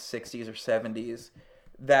in, like, the 60s or 70s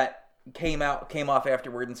that came off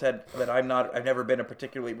afterward and said that I've never been a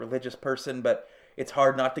particularly religious person, but it's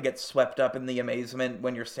hard not to get swept up in the amazement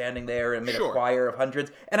when you're standing there amid a choir of hundreds.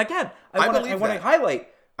 And again, I want to highlight...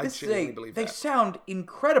 They sound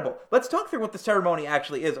incredible. Let's talk through what the ceremony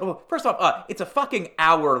actually is. Oh, first off, it's a fucking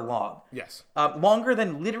hour long. Yes. Longer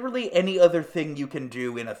than literally any other thing you can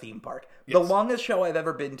do in a theme park. Yes. The longest show I've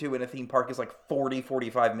ever been to in a theme park is like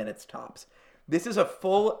 45 minutes tops. This is a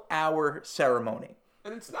full hour ceremony.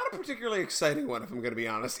 And it's not a particularly exciting one, if I'm going to be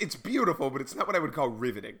honest. It's beautiful, but it's not what I would call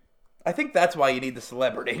riveting. I think that's why you need the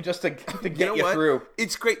celebrity, just to get you through.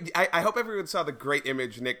 It's great. I hope everyone saw the great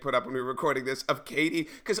image Nick put up when we were recording this of Katie,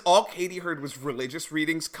 because all Katie heard was religious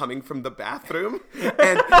readings coming from the bathroom,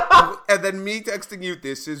 and then me texting you,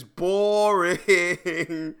 "This is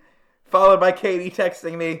boring," followed by Katie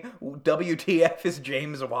texting me, "WTF is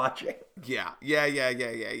James watching?" Yeah.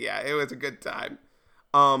 It was a good time.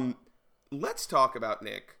 Let's talk about,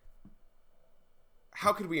 Nick,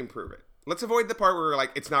 how could we improve it? Let's avoid the part where we're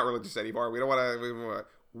like, it's not religious anymore. We don't want to...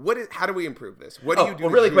 How do we improve this? What do you do?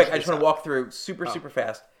 Well, really quick, I just want to walk through super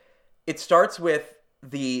fast. It starts with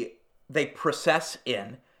they process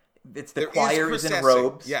in. It's the choirs in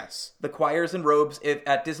robes. Yes. The choirs in robes.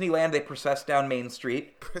 At Disneyland, they process down Main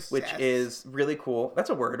Street, which is really cool.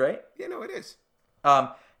 That's a word, right? Yeah, no, it is.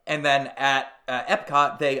 And then at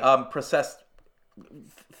Epcot, they process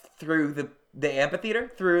through the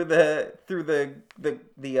amphitheater, through the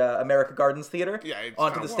America Gardens Theater,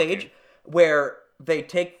 onto the stage, where they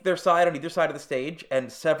take their side on either side of the stage,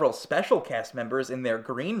 and several special cast members in their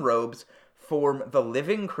green robes form the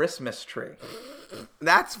living Christmas tree.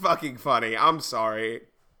 That's fucking funny. I'm sorry.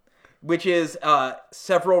 Which is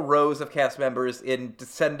several rows of cast members in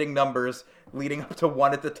descending numbers, leading up to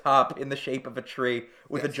one at the top in the shape of a tree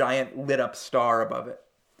with a giant lit up star above it.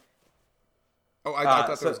 Oh, I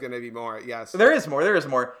thought there was going to be more, yes. There is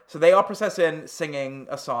more. So they all process in singing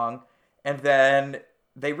a song, and then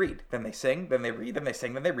they read. Then they sing, then they read, then they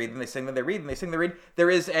sing, then they read, then they sing, then they read, then they sing, then they read. There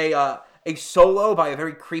is a solo by a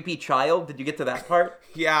very creepy child. Did you get to that part?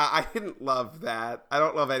 Yeah, I didn't love that. I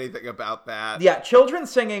don't love anything about that. Yeah, children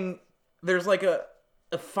singing, there's like a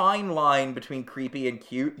fine line between creepy and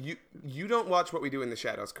cute. You don't watch What We Do in the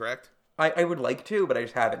Shadows, correct? I would like to, but I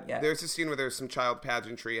just haven't yet. There's a scene where there's some child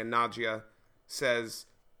pageantry, and Nadia says,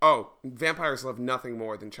 oh, vampires love nothing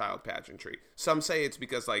more than child pageantry. Some say it's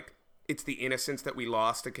because, like, it's the innocence that we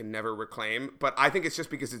lost and can never reclaim, but I think it's just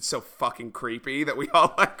because it's so fucking creepy that we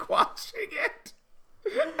all like watching it.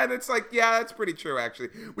 And it's like, yeah, that's pretty true, actually.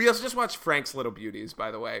 We also just watched Frank's Little Beauties,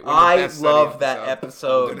 by the way. I love that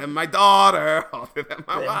episode. Older than my daughter. Older than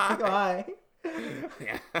my wife.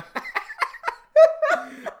 Yeah.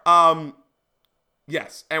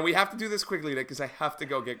 Yes, and we have to do this quickly, Nick, because I have to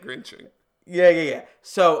go get Grinching. Yeah.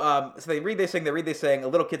 So they read, they sing, a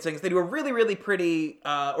little kid sings. They do a really, really pretty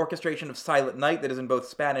orchestration of Silent Night that is in both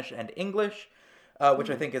Spanish and English, which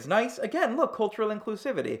I think is nice. Again, look, cultural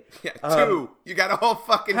inclusivity. Yeah, two. You got a whole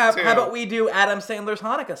fucking two. How about we do Adam Sandler's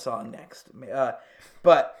Hanukkah song next?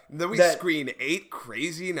 But then we screen 8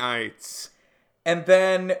 Crazy Nights. And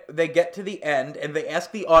then they get to the end, and they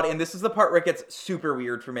ask the audience, and this is the part where it gets super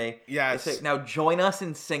weird for me. Yes. They say, now join us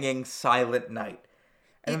in singing Silent Night.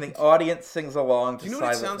 And then the audience sings along to Silent Night. Do you know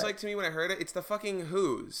what it sounds like to me when I heard it? It's the fucking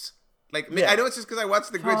Who's. Like, I know it's just because I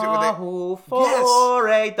watched the Grinch.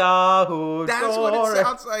 That's what it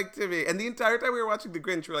sounds like to me. And the entire time we were watching the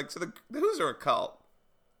Grinch, we're like, so the Who's are a cult.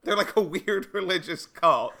 They're like a weird religious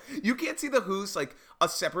cult. You can't see the Who's like a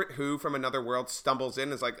separate Who from another world stumbles in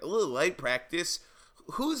and is like, oh, I practice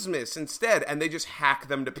Who'smas instead. And they just hack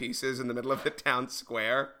them to pieces in the middle of the town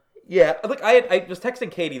square. Yeah, look, I was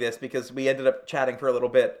texting Katie this because we ended up chatting for a little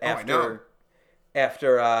bit after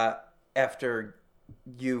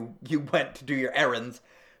you went to do your errands.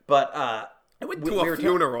 But I went to a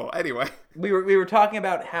funeral anyway. We were talking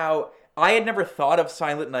about how I had never thought of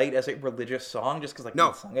Silent Night as a religious song just because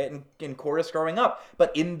we sung it in chorus growing up.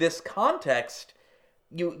 But in this context,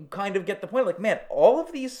 you kind of get the point. Like, man, all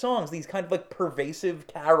of these songs, these kind of like pervasive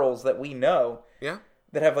carols that we know,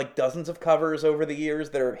 that have like dozens of covers over the years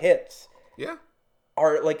that are hits,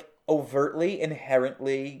 are like overtly,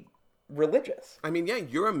 inherently religious. I mean,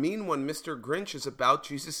 You're a Mean One, Mr. Grinch is about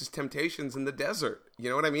Jesus' temptations in the desert. You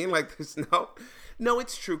know what I mean? Like, there's no,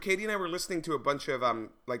 it's true. Katie and I were listening to a bunch of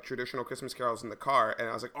like traditional Christmas carols in the car, and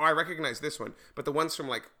I was like, oh, I recognize this one. But the ones from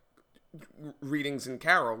like readings and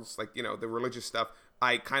carols, like, you know, the religious stuff,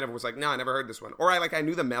 I kind of was like, no, I never heard this one. Or I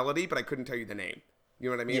knew the melody, but I couldn't tell you the name. You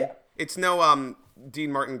know what I mean? Yeah. It's no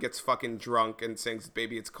Dean Martin gets fucking drunk and sings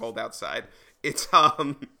 "Baby It's Cold Outside." It's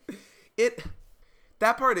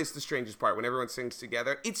that part is the strangest part when everyone sings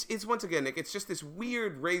together. It's once again, Nick, it's just this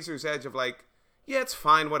weird razor's edge of like, yeah, it's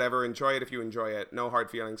fine, whatever, enjoy it if you enjoy it, no hard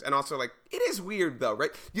feelings. And also like, it is weird though, right?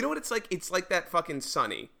 You know what it's like? It's like that fucking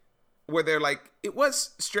Sunny, where they're like, it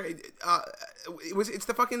was straight, it's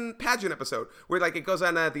the fucking pageant episode where like it goes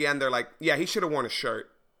on at the end, they're like, yeah, he should have worn a shirt.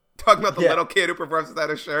 Talking about the little kid who performs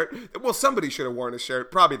without a shirt. Well, somebody should have worn a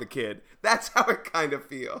shirt, probably the kid. That's how it kind of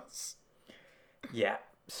feels. Yeah.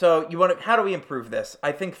 So how do we improve this?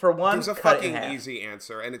 I think for one, there's a fucking easy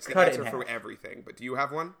answer, and it's the answer for everything. But do you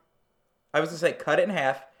have one? I was gonna say cut it in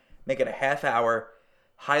half, make it a half hour,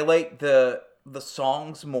 highlight the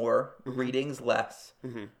songs more, readings less.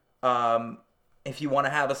 If you want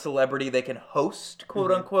to have a celebrity they can host,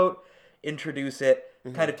 quote unquote, introduce it,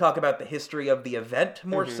 kind of talk about the history of the event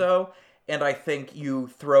more so, and I think you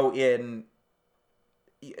throw in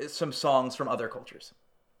some songs from other cultures.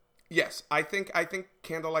 Yes, I think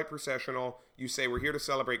Candlelight Processional, you say we're here to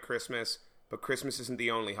celebrate Christmas, but Christmas isn't the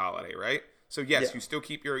only holiday, right? So yes, you still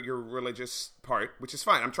keep your religious part, which is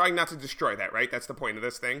fine. I'm trying not to destroy that, right? That's the point of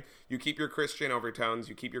this thing. You keep your Christian overtones,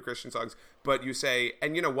 you keep your Christian songs, but you say,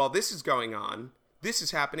 and you know, while this is going on, this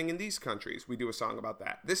is happening in these countries. We do a song about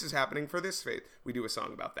that. This is happening for this faith. We do a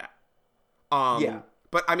song about that.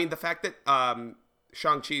 But I mean, the fact that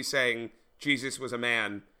Shang-Chi saying Jesus was a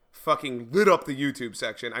man fucking lit up the YouTube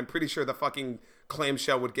section. I'm pretty sure the fucking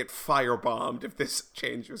clamshell would get firebombed if this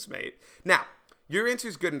change was made. Now, your answer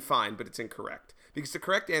is good and fine, but it's incorrect. Because the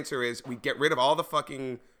correct answer is we get rid of all the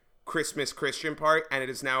fucking Christmas Christian part, and it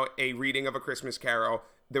is now a reading of a Christmas carol.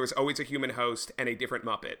 There was always a human host and a different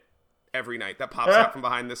Muppet every night that pops out from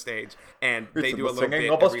behind the stage, and they do a little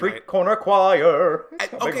bit of a street night. Corner choir.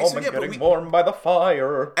 Getting warm by the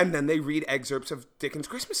fire. And then they read excerpts of Dickens'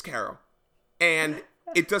 Christmas Carol, and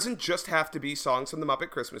it doesn't just have to be songs from the Muppet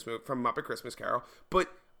Christmas Carol,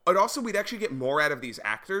 but it also we'd actually get more out of these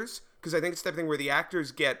actors, because I think it's the thing where the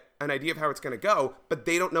actors get an idea of how it's going to go, but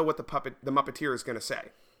they don't know what the Muppeteer is going to say.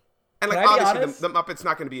 And like obviously the Muppet's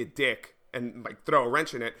not going to be a dick and like throw a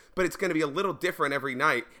wrench in it, but it's going to be a little different every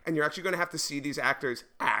night, and you're actually going to have to see these actors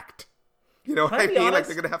act. You know what I mean? Honest? Like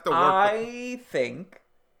they're going to have to work. I think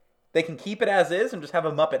they can keep it as is and just have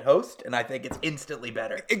a Muppet host, and I think it's instantly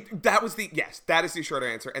better. That is the shorter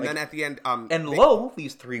answer. And then at the end,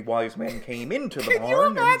 these three wise men came into the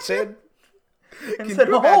barn and said,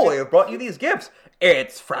 "Oh, I have brought you these gifts.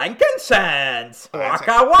 It's frankincense.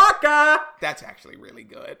 Waka waka." That's actually really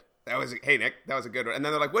good. Hey Nick, that was a good one. And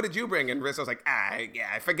then they're like, "What did you bring?" And Rizzo's like,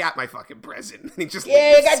 I forgot my fucking present." And he just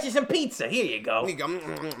I got you some pizza. Here you go. And you go,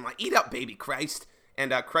 eat up, baby Christ.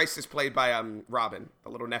 And Christ is played by Robin, the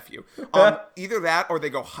little nephew. Either that or they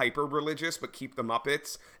go hyper religious but keep the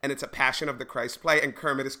Muppets, and it's a Passion of the Christ play, and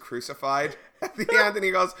Kermit is crucified at the end, and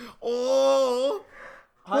he goes, "Oh,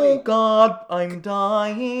 honey. Oh God, I'm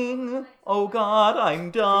dying. Oh God,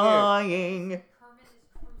 I'm dying."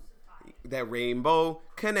 That rainbow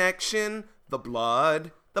connection, the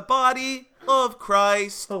blood, the body of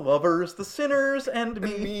Christ, the lovers, the sinners, and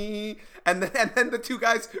me. And then the two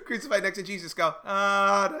guys crucified next to Jesus go,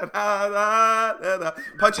 da, da, da, da, da.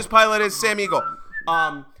 Pontius Pilate is Sam Eagle.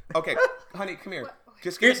 Okay, honey, come here.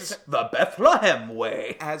 Just give us the Bethlehem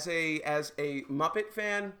way. As a Muppet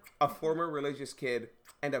fan, a former religious kid,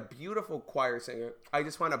 and a beautiful choir singer, I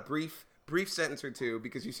just want a brief sentence or two,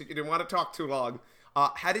 because you said you didn't want to talk too long.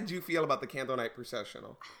 How did you feel about the Candlelight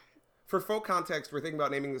Processional? For full context, we're thinking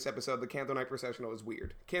about naming this episode the Candlelight Processional is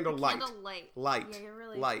weird. Candlelight. Light. Yeah, you're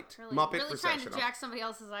really, Light. really, Muppet really Processional. trying to jack somebody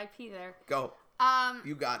else's IP there. Go.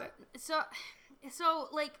 You got it. So,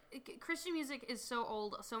 like, Christian music is so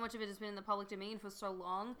old. So much of it has been in the public domain for so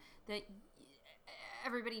long that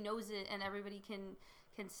everybody knows it and everybody can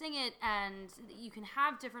sing it, and you can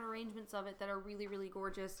have different arrangements of it that are really, really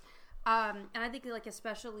gorgeous. And I think, like,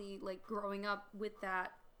 especially, like, growing up with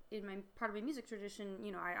that in my part of my music tradition,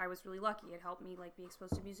 you know, I was really lucky. It helped me, like, be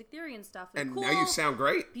exposed to music theory and stuff. And cool, now you sound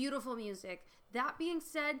great. Beautiful music. That being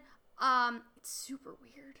said, it's super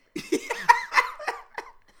weird.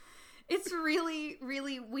 It's really,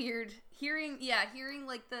 really weird. Hearing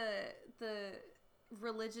like the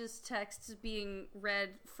religious texts being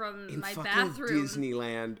read from in my fucking bathroom.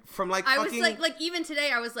 Disneyland. From like I fucking... was like even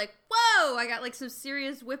today I was like, whoa, I got like some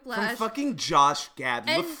serious whiplash. From fucking Josh Gad.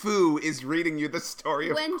 And LeFou is reading you the story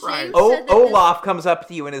of when Christ. James said that Olaf comes up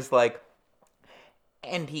to you and is like,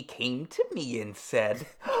 and he came to me and said,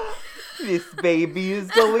 this baby is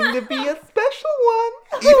going to be a special one.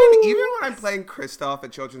 Even when I'm playing Kristoff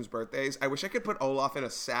at children's birthdays, I wish I could put Olaf in a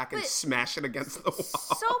sack and smash it against the wall.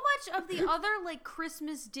 So much of the other like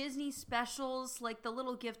Christmas Disney specials, like the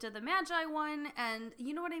Little Gift of the Magi one, and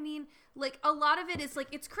you know what I mean? Like a lot of it is like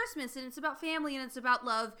it's Christmas and it's about family and it's about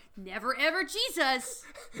love. Never ever Jesus.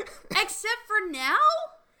 Except for now?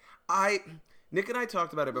 Nick and I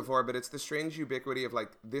talked about it before, but it's the strange ubiquity of,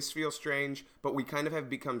 like, this feels strange, but we kind of have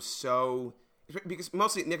become so... Because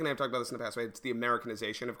mostly, Nick and I have talked about this in the past, right? It's the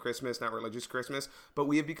Americanization of Christmas, not religious Christmas, but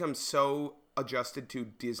we have become so adjusted to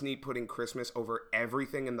Disney putting Christmas over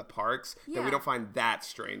everything in the parks that we don't find that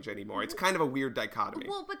strange anymore. It's kind of a weird dichotomy.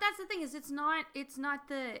 Well, but that's the thing is it's not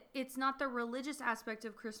the religious aspect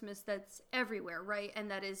of Christmas that's everywhere, right?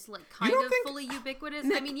 And that is like kind of fully ubiquitous.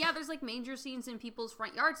 Nick, I mean, yeah, there's like manger scenes in people's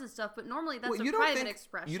front yards and stuff, but normally that's a private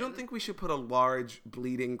expression. You don't think we should put a large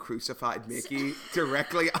bleeding crucified Mickey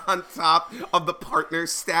directly on top of the partner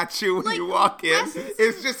statue when you walk in?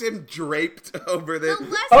 It's just him draped over the...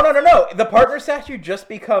 Oh, no. The partner statue just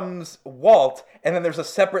becomes Walt, and then there's a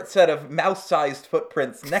separate set of mouse-sized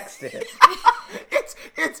footprints next to him.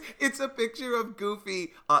 It's a picture of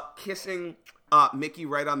Goofy kissing Mickey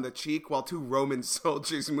right on the cheek while two Roman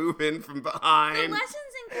soldiers move in from behind. The Lessons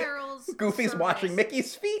in Carols Goofy's washing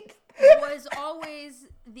Mickey's feet. was always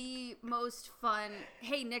the most fun.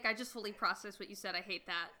 Hey, Nick, I just fully processed what you said. I hate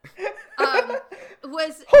that.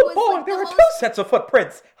 There were two sets of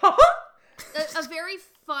footprints. A very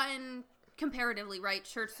fun, comparatively, right,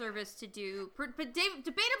 church service to do, but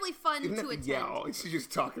debatably fun to attend. Yeah, she's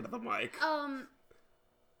just talking to the mic.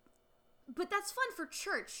 But that's fun for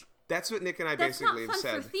church. That's what Nick and I basically have said. That's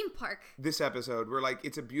not fun for theme park. This episode, we're like,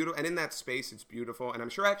 it's a beautiful, and in that space, it's beautiful, and I'm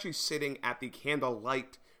sure actually sitting at the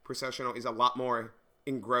Candlelight Processional is a lot more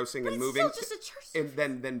engrossing and moving. It's still just a church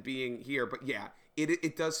service. Than being here, but yeah,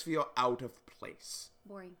 it does feel out of place.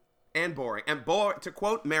 Boring. And boring. And to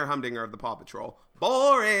quote Mayor Humdinger of the Paw Patrol,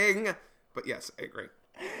 boring! But yes, I agree.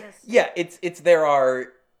 Yes. Yeah, there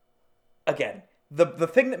are, again, the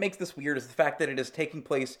thing that makes this weird is the fact that it is taking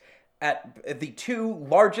place at the two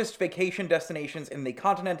largest vacation destinations in the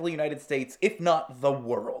continental United States, if not the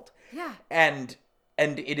world. Yeah. And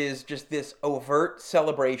it is just this overt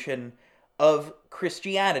celebration of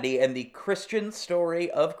Christianity and the Christian story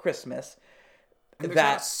of Christmas. And that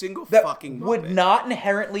not a single fucking Muppet. Would not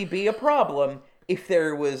inherently be a problem if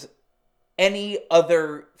there was any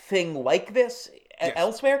other thing like this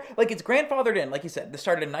elsewhere. Like, it's grandfathered in, like you said. This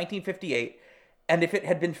started in 1958, and if it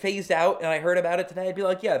had been phased out and I heard about it today, I'd be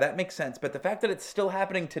like, yeah, that makes sense. But the fact that it's still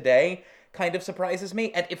happening today kind of surprises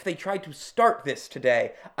me, and if they tried to start this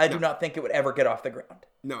today, I do not think it would ever get off the ground.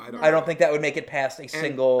 No, I don't. I don't think that would make it past a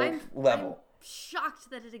single level. I'm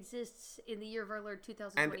shocked that it exists in the year of our Lord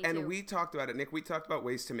 2022. And we talked about it, Nick. We talked about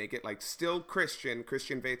ways to make it like still Christian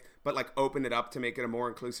faith, but like open it up to make it a more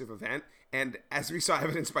inclusive event. And as we saw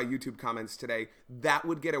evidenced by YouTube comments today, that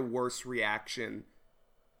would get a worse reaction.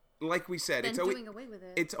 Like we said, it's doing away with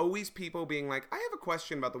it. It's always people being like, I have a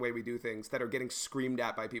question about the way we do things, that are getting screamed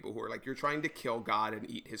at by people who are like, you're trying to kill God and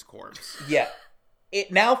eat his corpse. Yeah.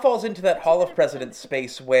 It now falls into that Hall of Presidents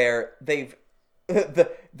space where they've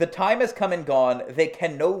the time has come and gone. They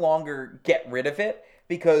can no longer get rid of it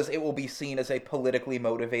because it will be seen as a politically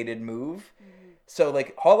motivated move. Mm-hmm. So,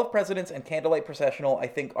 like, Hall of Presidents and Candlelight Processional, I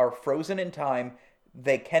think, are frozen in time.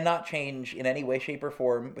 They cannot change in any way, shape, or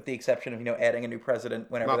form, with the exception of, adding a new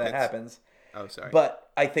president whenever that happens. Oh, sorry. But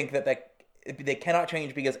I think that they cannot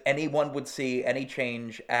change because anyone would see any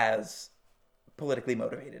change as politically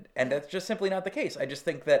motivated. And that's just simply not the case. I just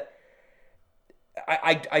think that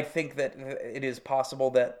I think that it is possible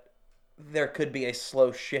that there could be a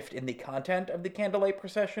slow shift in the content of the Candlelight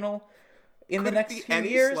Processional in the next few any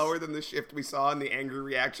years. Slower than the shift we saw and the angry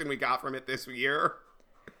reaction we got from it this year?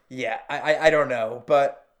 Yeah, I don't know,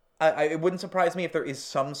 but it wouldn't surprise me if there is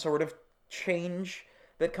some sort of change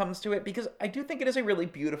that comes to it, because I do think it is a really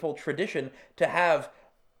beautiful tradition to have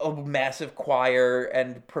a massive choir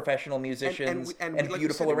and professional musicians and like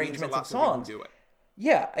beautiful said, arrangements of to people who songs. do it.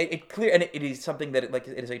 Yeah, it is something that it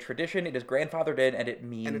is a tradition. It is grandfathered in, and it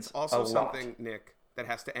means And it's also a something, lot. Nick, that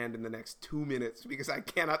has to end in the next 2 minutes, because I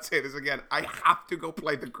cannot say this again. I have to go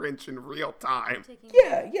play the Grinch in real time.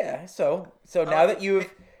 Yeah. So now that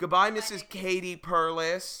you've Goodbye, Mrs. Katie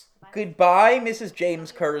Perlis. goodbye, Mrs.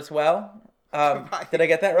 James Kurzweil. Goodbye. Did I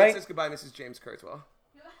get that right? It says goodbye, Mrs. James Kurzweil.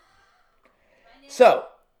 So,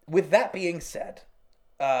 with that being said,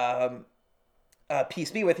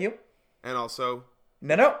 peace be with you. And also,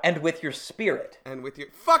 No, and with your spirit. and with your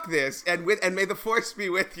fuck this, and may the force be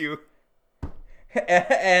with you.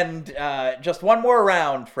 And just one more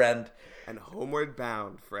round, friend. And homeward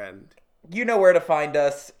bound, friend. You know where to find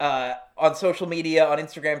us on social media, on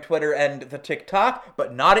Instagram, Twitter, and the TikTok,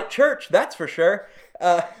 but not at church, that's for sure.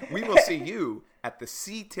 We will see you at the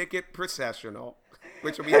C-Ticket Processional,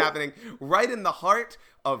 which will be happening right in the heart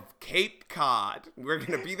of Cape Cod. We're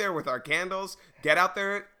going to be there with our candles. Get out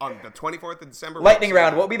there on the 24th of December. Lightning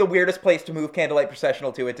round, what would be the weirdest place to move Candlelight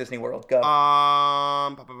Processional to at Disney World? Go.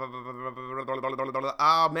 Oh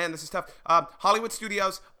man, this is tough. Hollywood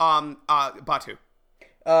Studios, Batu.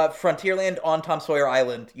 Frontierland on Tom Sawyer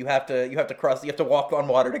Island. You have to cross. You have to walk on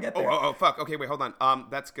water to get there. Oh, fuck. Okay, wait, hold on.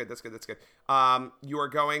 That's good. You are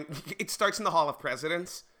going. It starts in the Hall of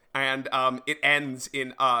Presidents, and it ends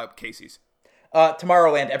in Casey's.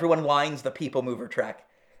 Tomorrowland. Everyone lines the People Mover track.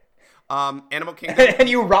 Animal Kingdom. And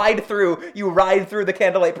you ride through the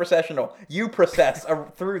Candlelight Processional. You process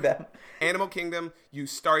through them. Animal Kingdom. You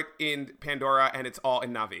start in Pandora, and it's all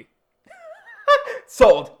in Navi.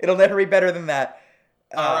 Sold. It'll never be better than that.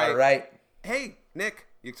 All right. Hey, Nick,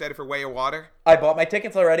 you excited for Way of Water? I bought my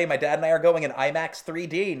tickets already. My dad and I are going in IMAX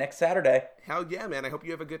 3D next Saturday. Hell yeah, man. I hope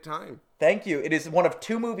you have a good time. Thank you. It is one of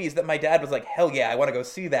two movies that my dad was like, hell yeah, I want to go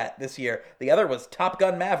see that this year. The other was Top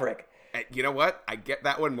Gun Maverick. And you know what? I get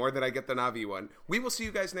that one more than I get the Navi one. We will see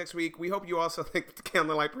you guys next week. We hope you also think the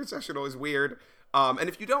Candlelight Processional is weird. And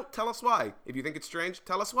if you don't, tell us why. If you think it's strange,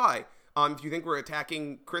 tell us why. If you think we're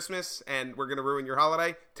attacking Christmas and we're going to ruin your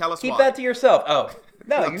holiday, tell us why. Keep that to yourself. Oh,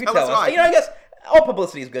 no, you can tell us. why. You know, I guess all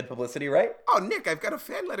publicity is good publicity, right? Oh, Nick, I've got a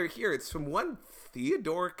fan letter here. It's from one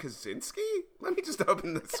Theodore Kaczynski. Let me just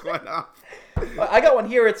open this one up. I got one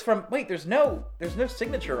here. It's from, wait, there's no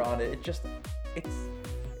signature on it.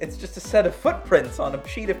 It's just a set of footprints on a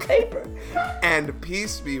sheet of paper. And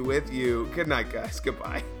peace be with you. Good night, guys.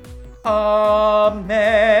 Goodbye. Amen.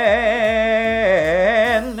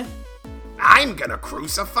 I'm gonna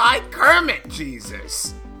crucify Kermit,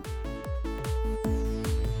 Jesus.